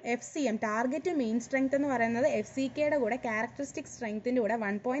 അപ്പം FCM ടാർഗറ്റ് മീൻ സ്ട്രെങ്ത് എന്ന് പറയുന്നത് FCKയുടെ കൂടെ ക്യാരക്ടറിസ്റ്റിക് സ്ട്രെങ്ത്തിൻ്റെ കൂടെ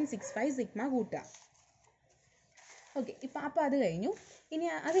 1.65 സിഗ്മ കൂട്ടുക. ഓക്കെ, അപ്പോൾ അത് കഴിഞ്ഞു. ഇനി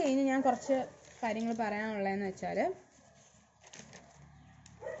അത് കഴിഞ്ഞ് ഞാൻ കുറച്ച് കാര്യങ്ങൾ പറയാനുള്ളതെന്ന് വെച്ചാൽ,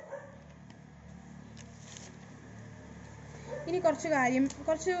 ഇനി കുറച്ച്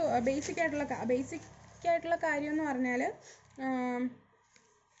ബേസിക് ആയിട്ടുള്ള കാര്യം എന്ന് പറഞ്ഞാൽ,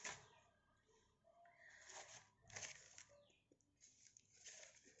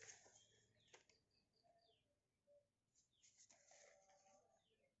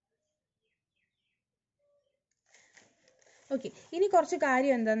 ഓക്കെ, ഇനി കുറച്ച്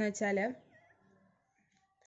കാര്യം എന്താണെന്ന് വെച്ചാൽ,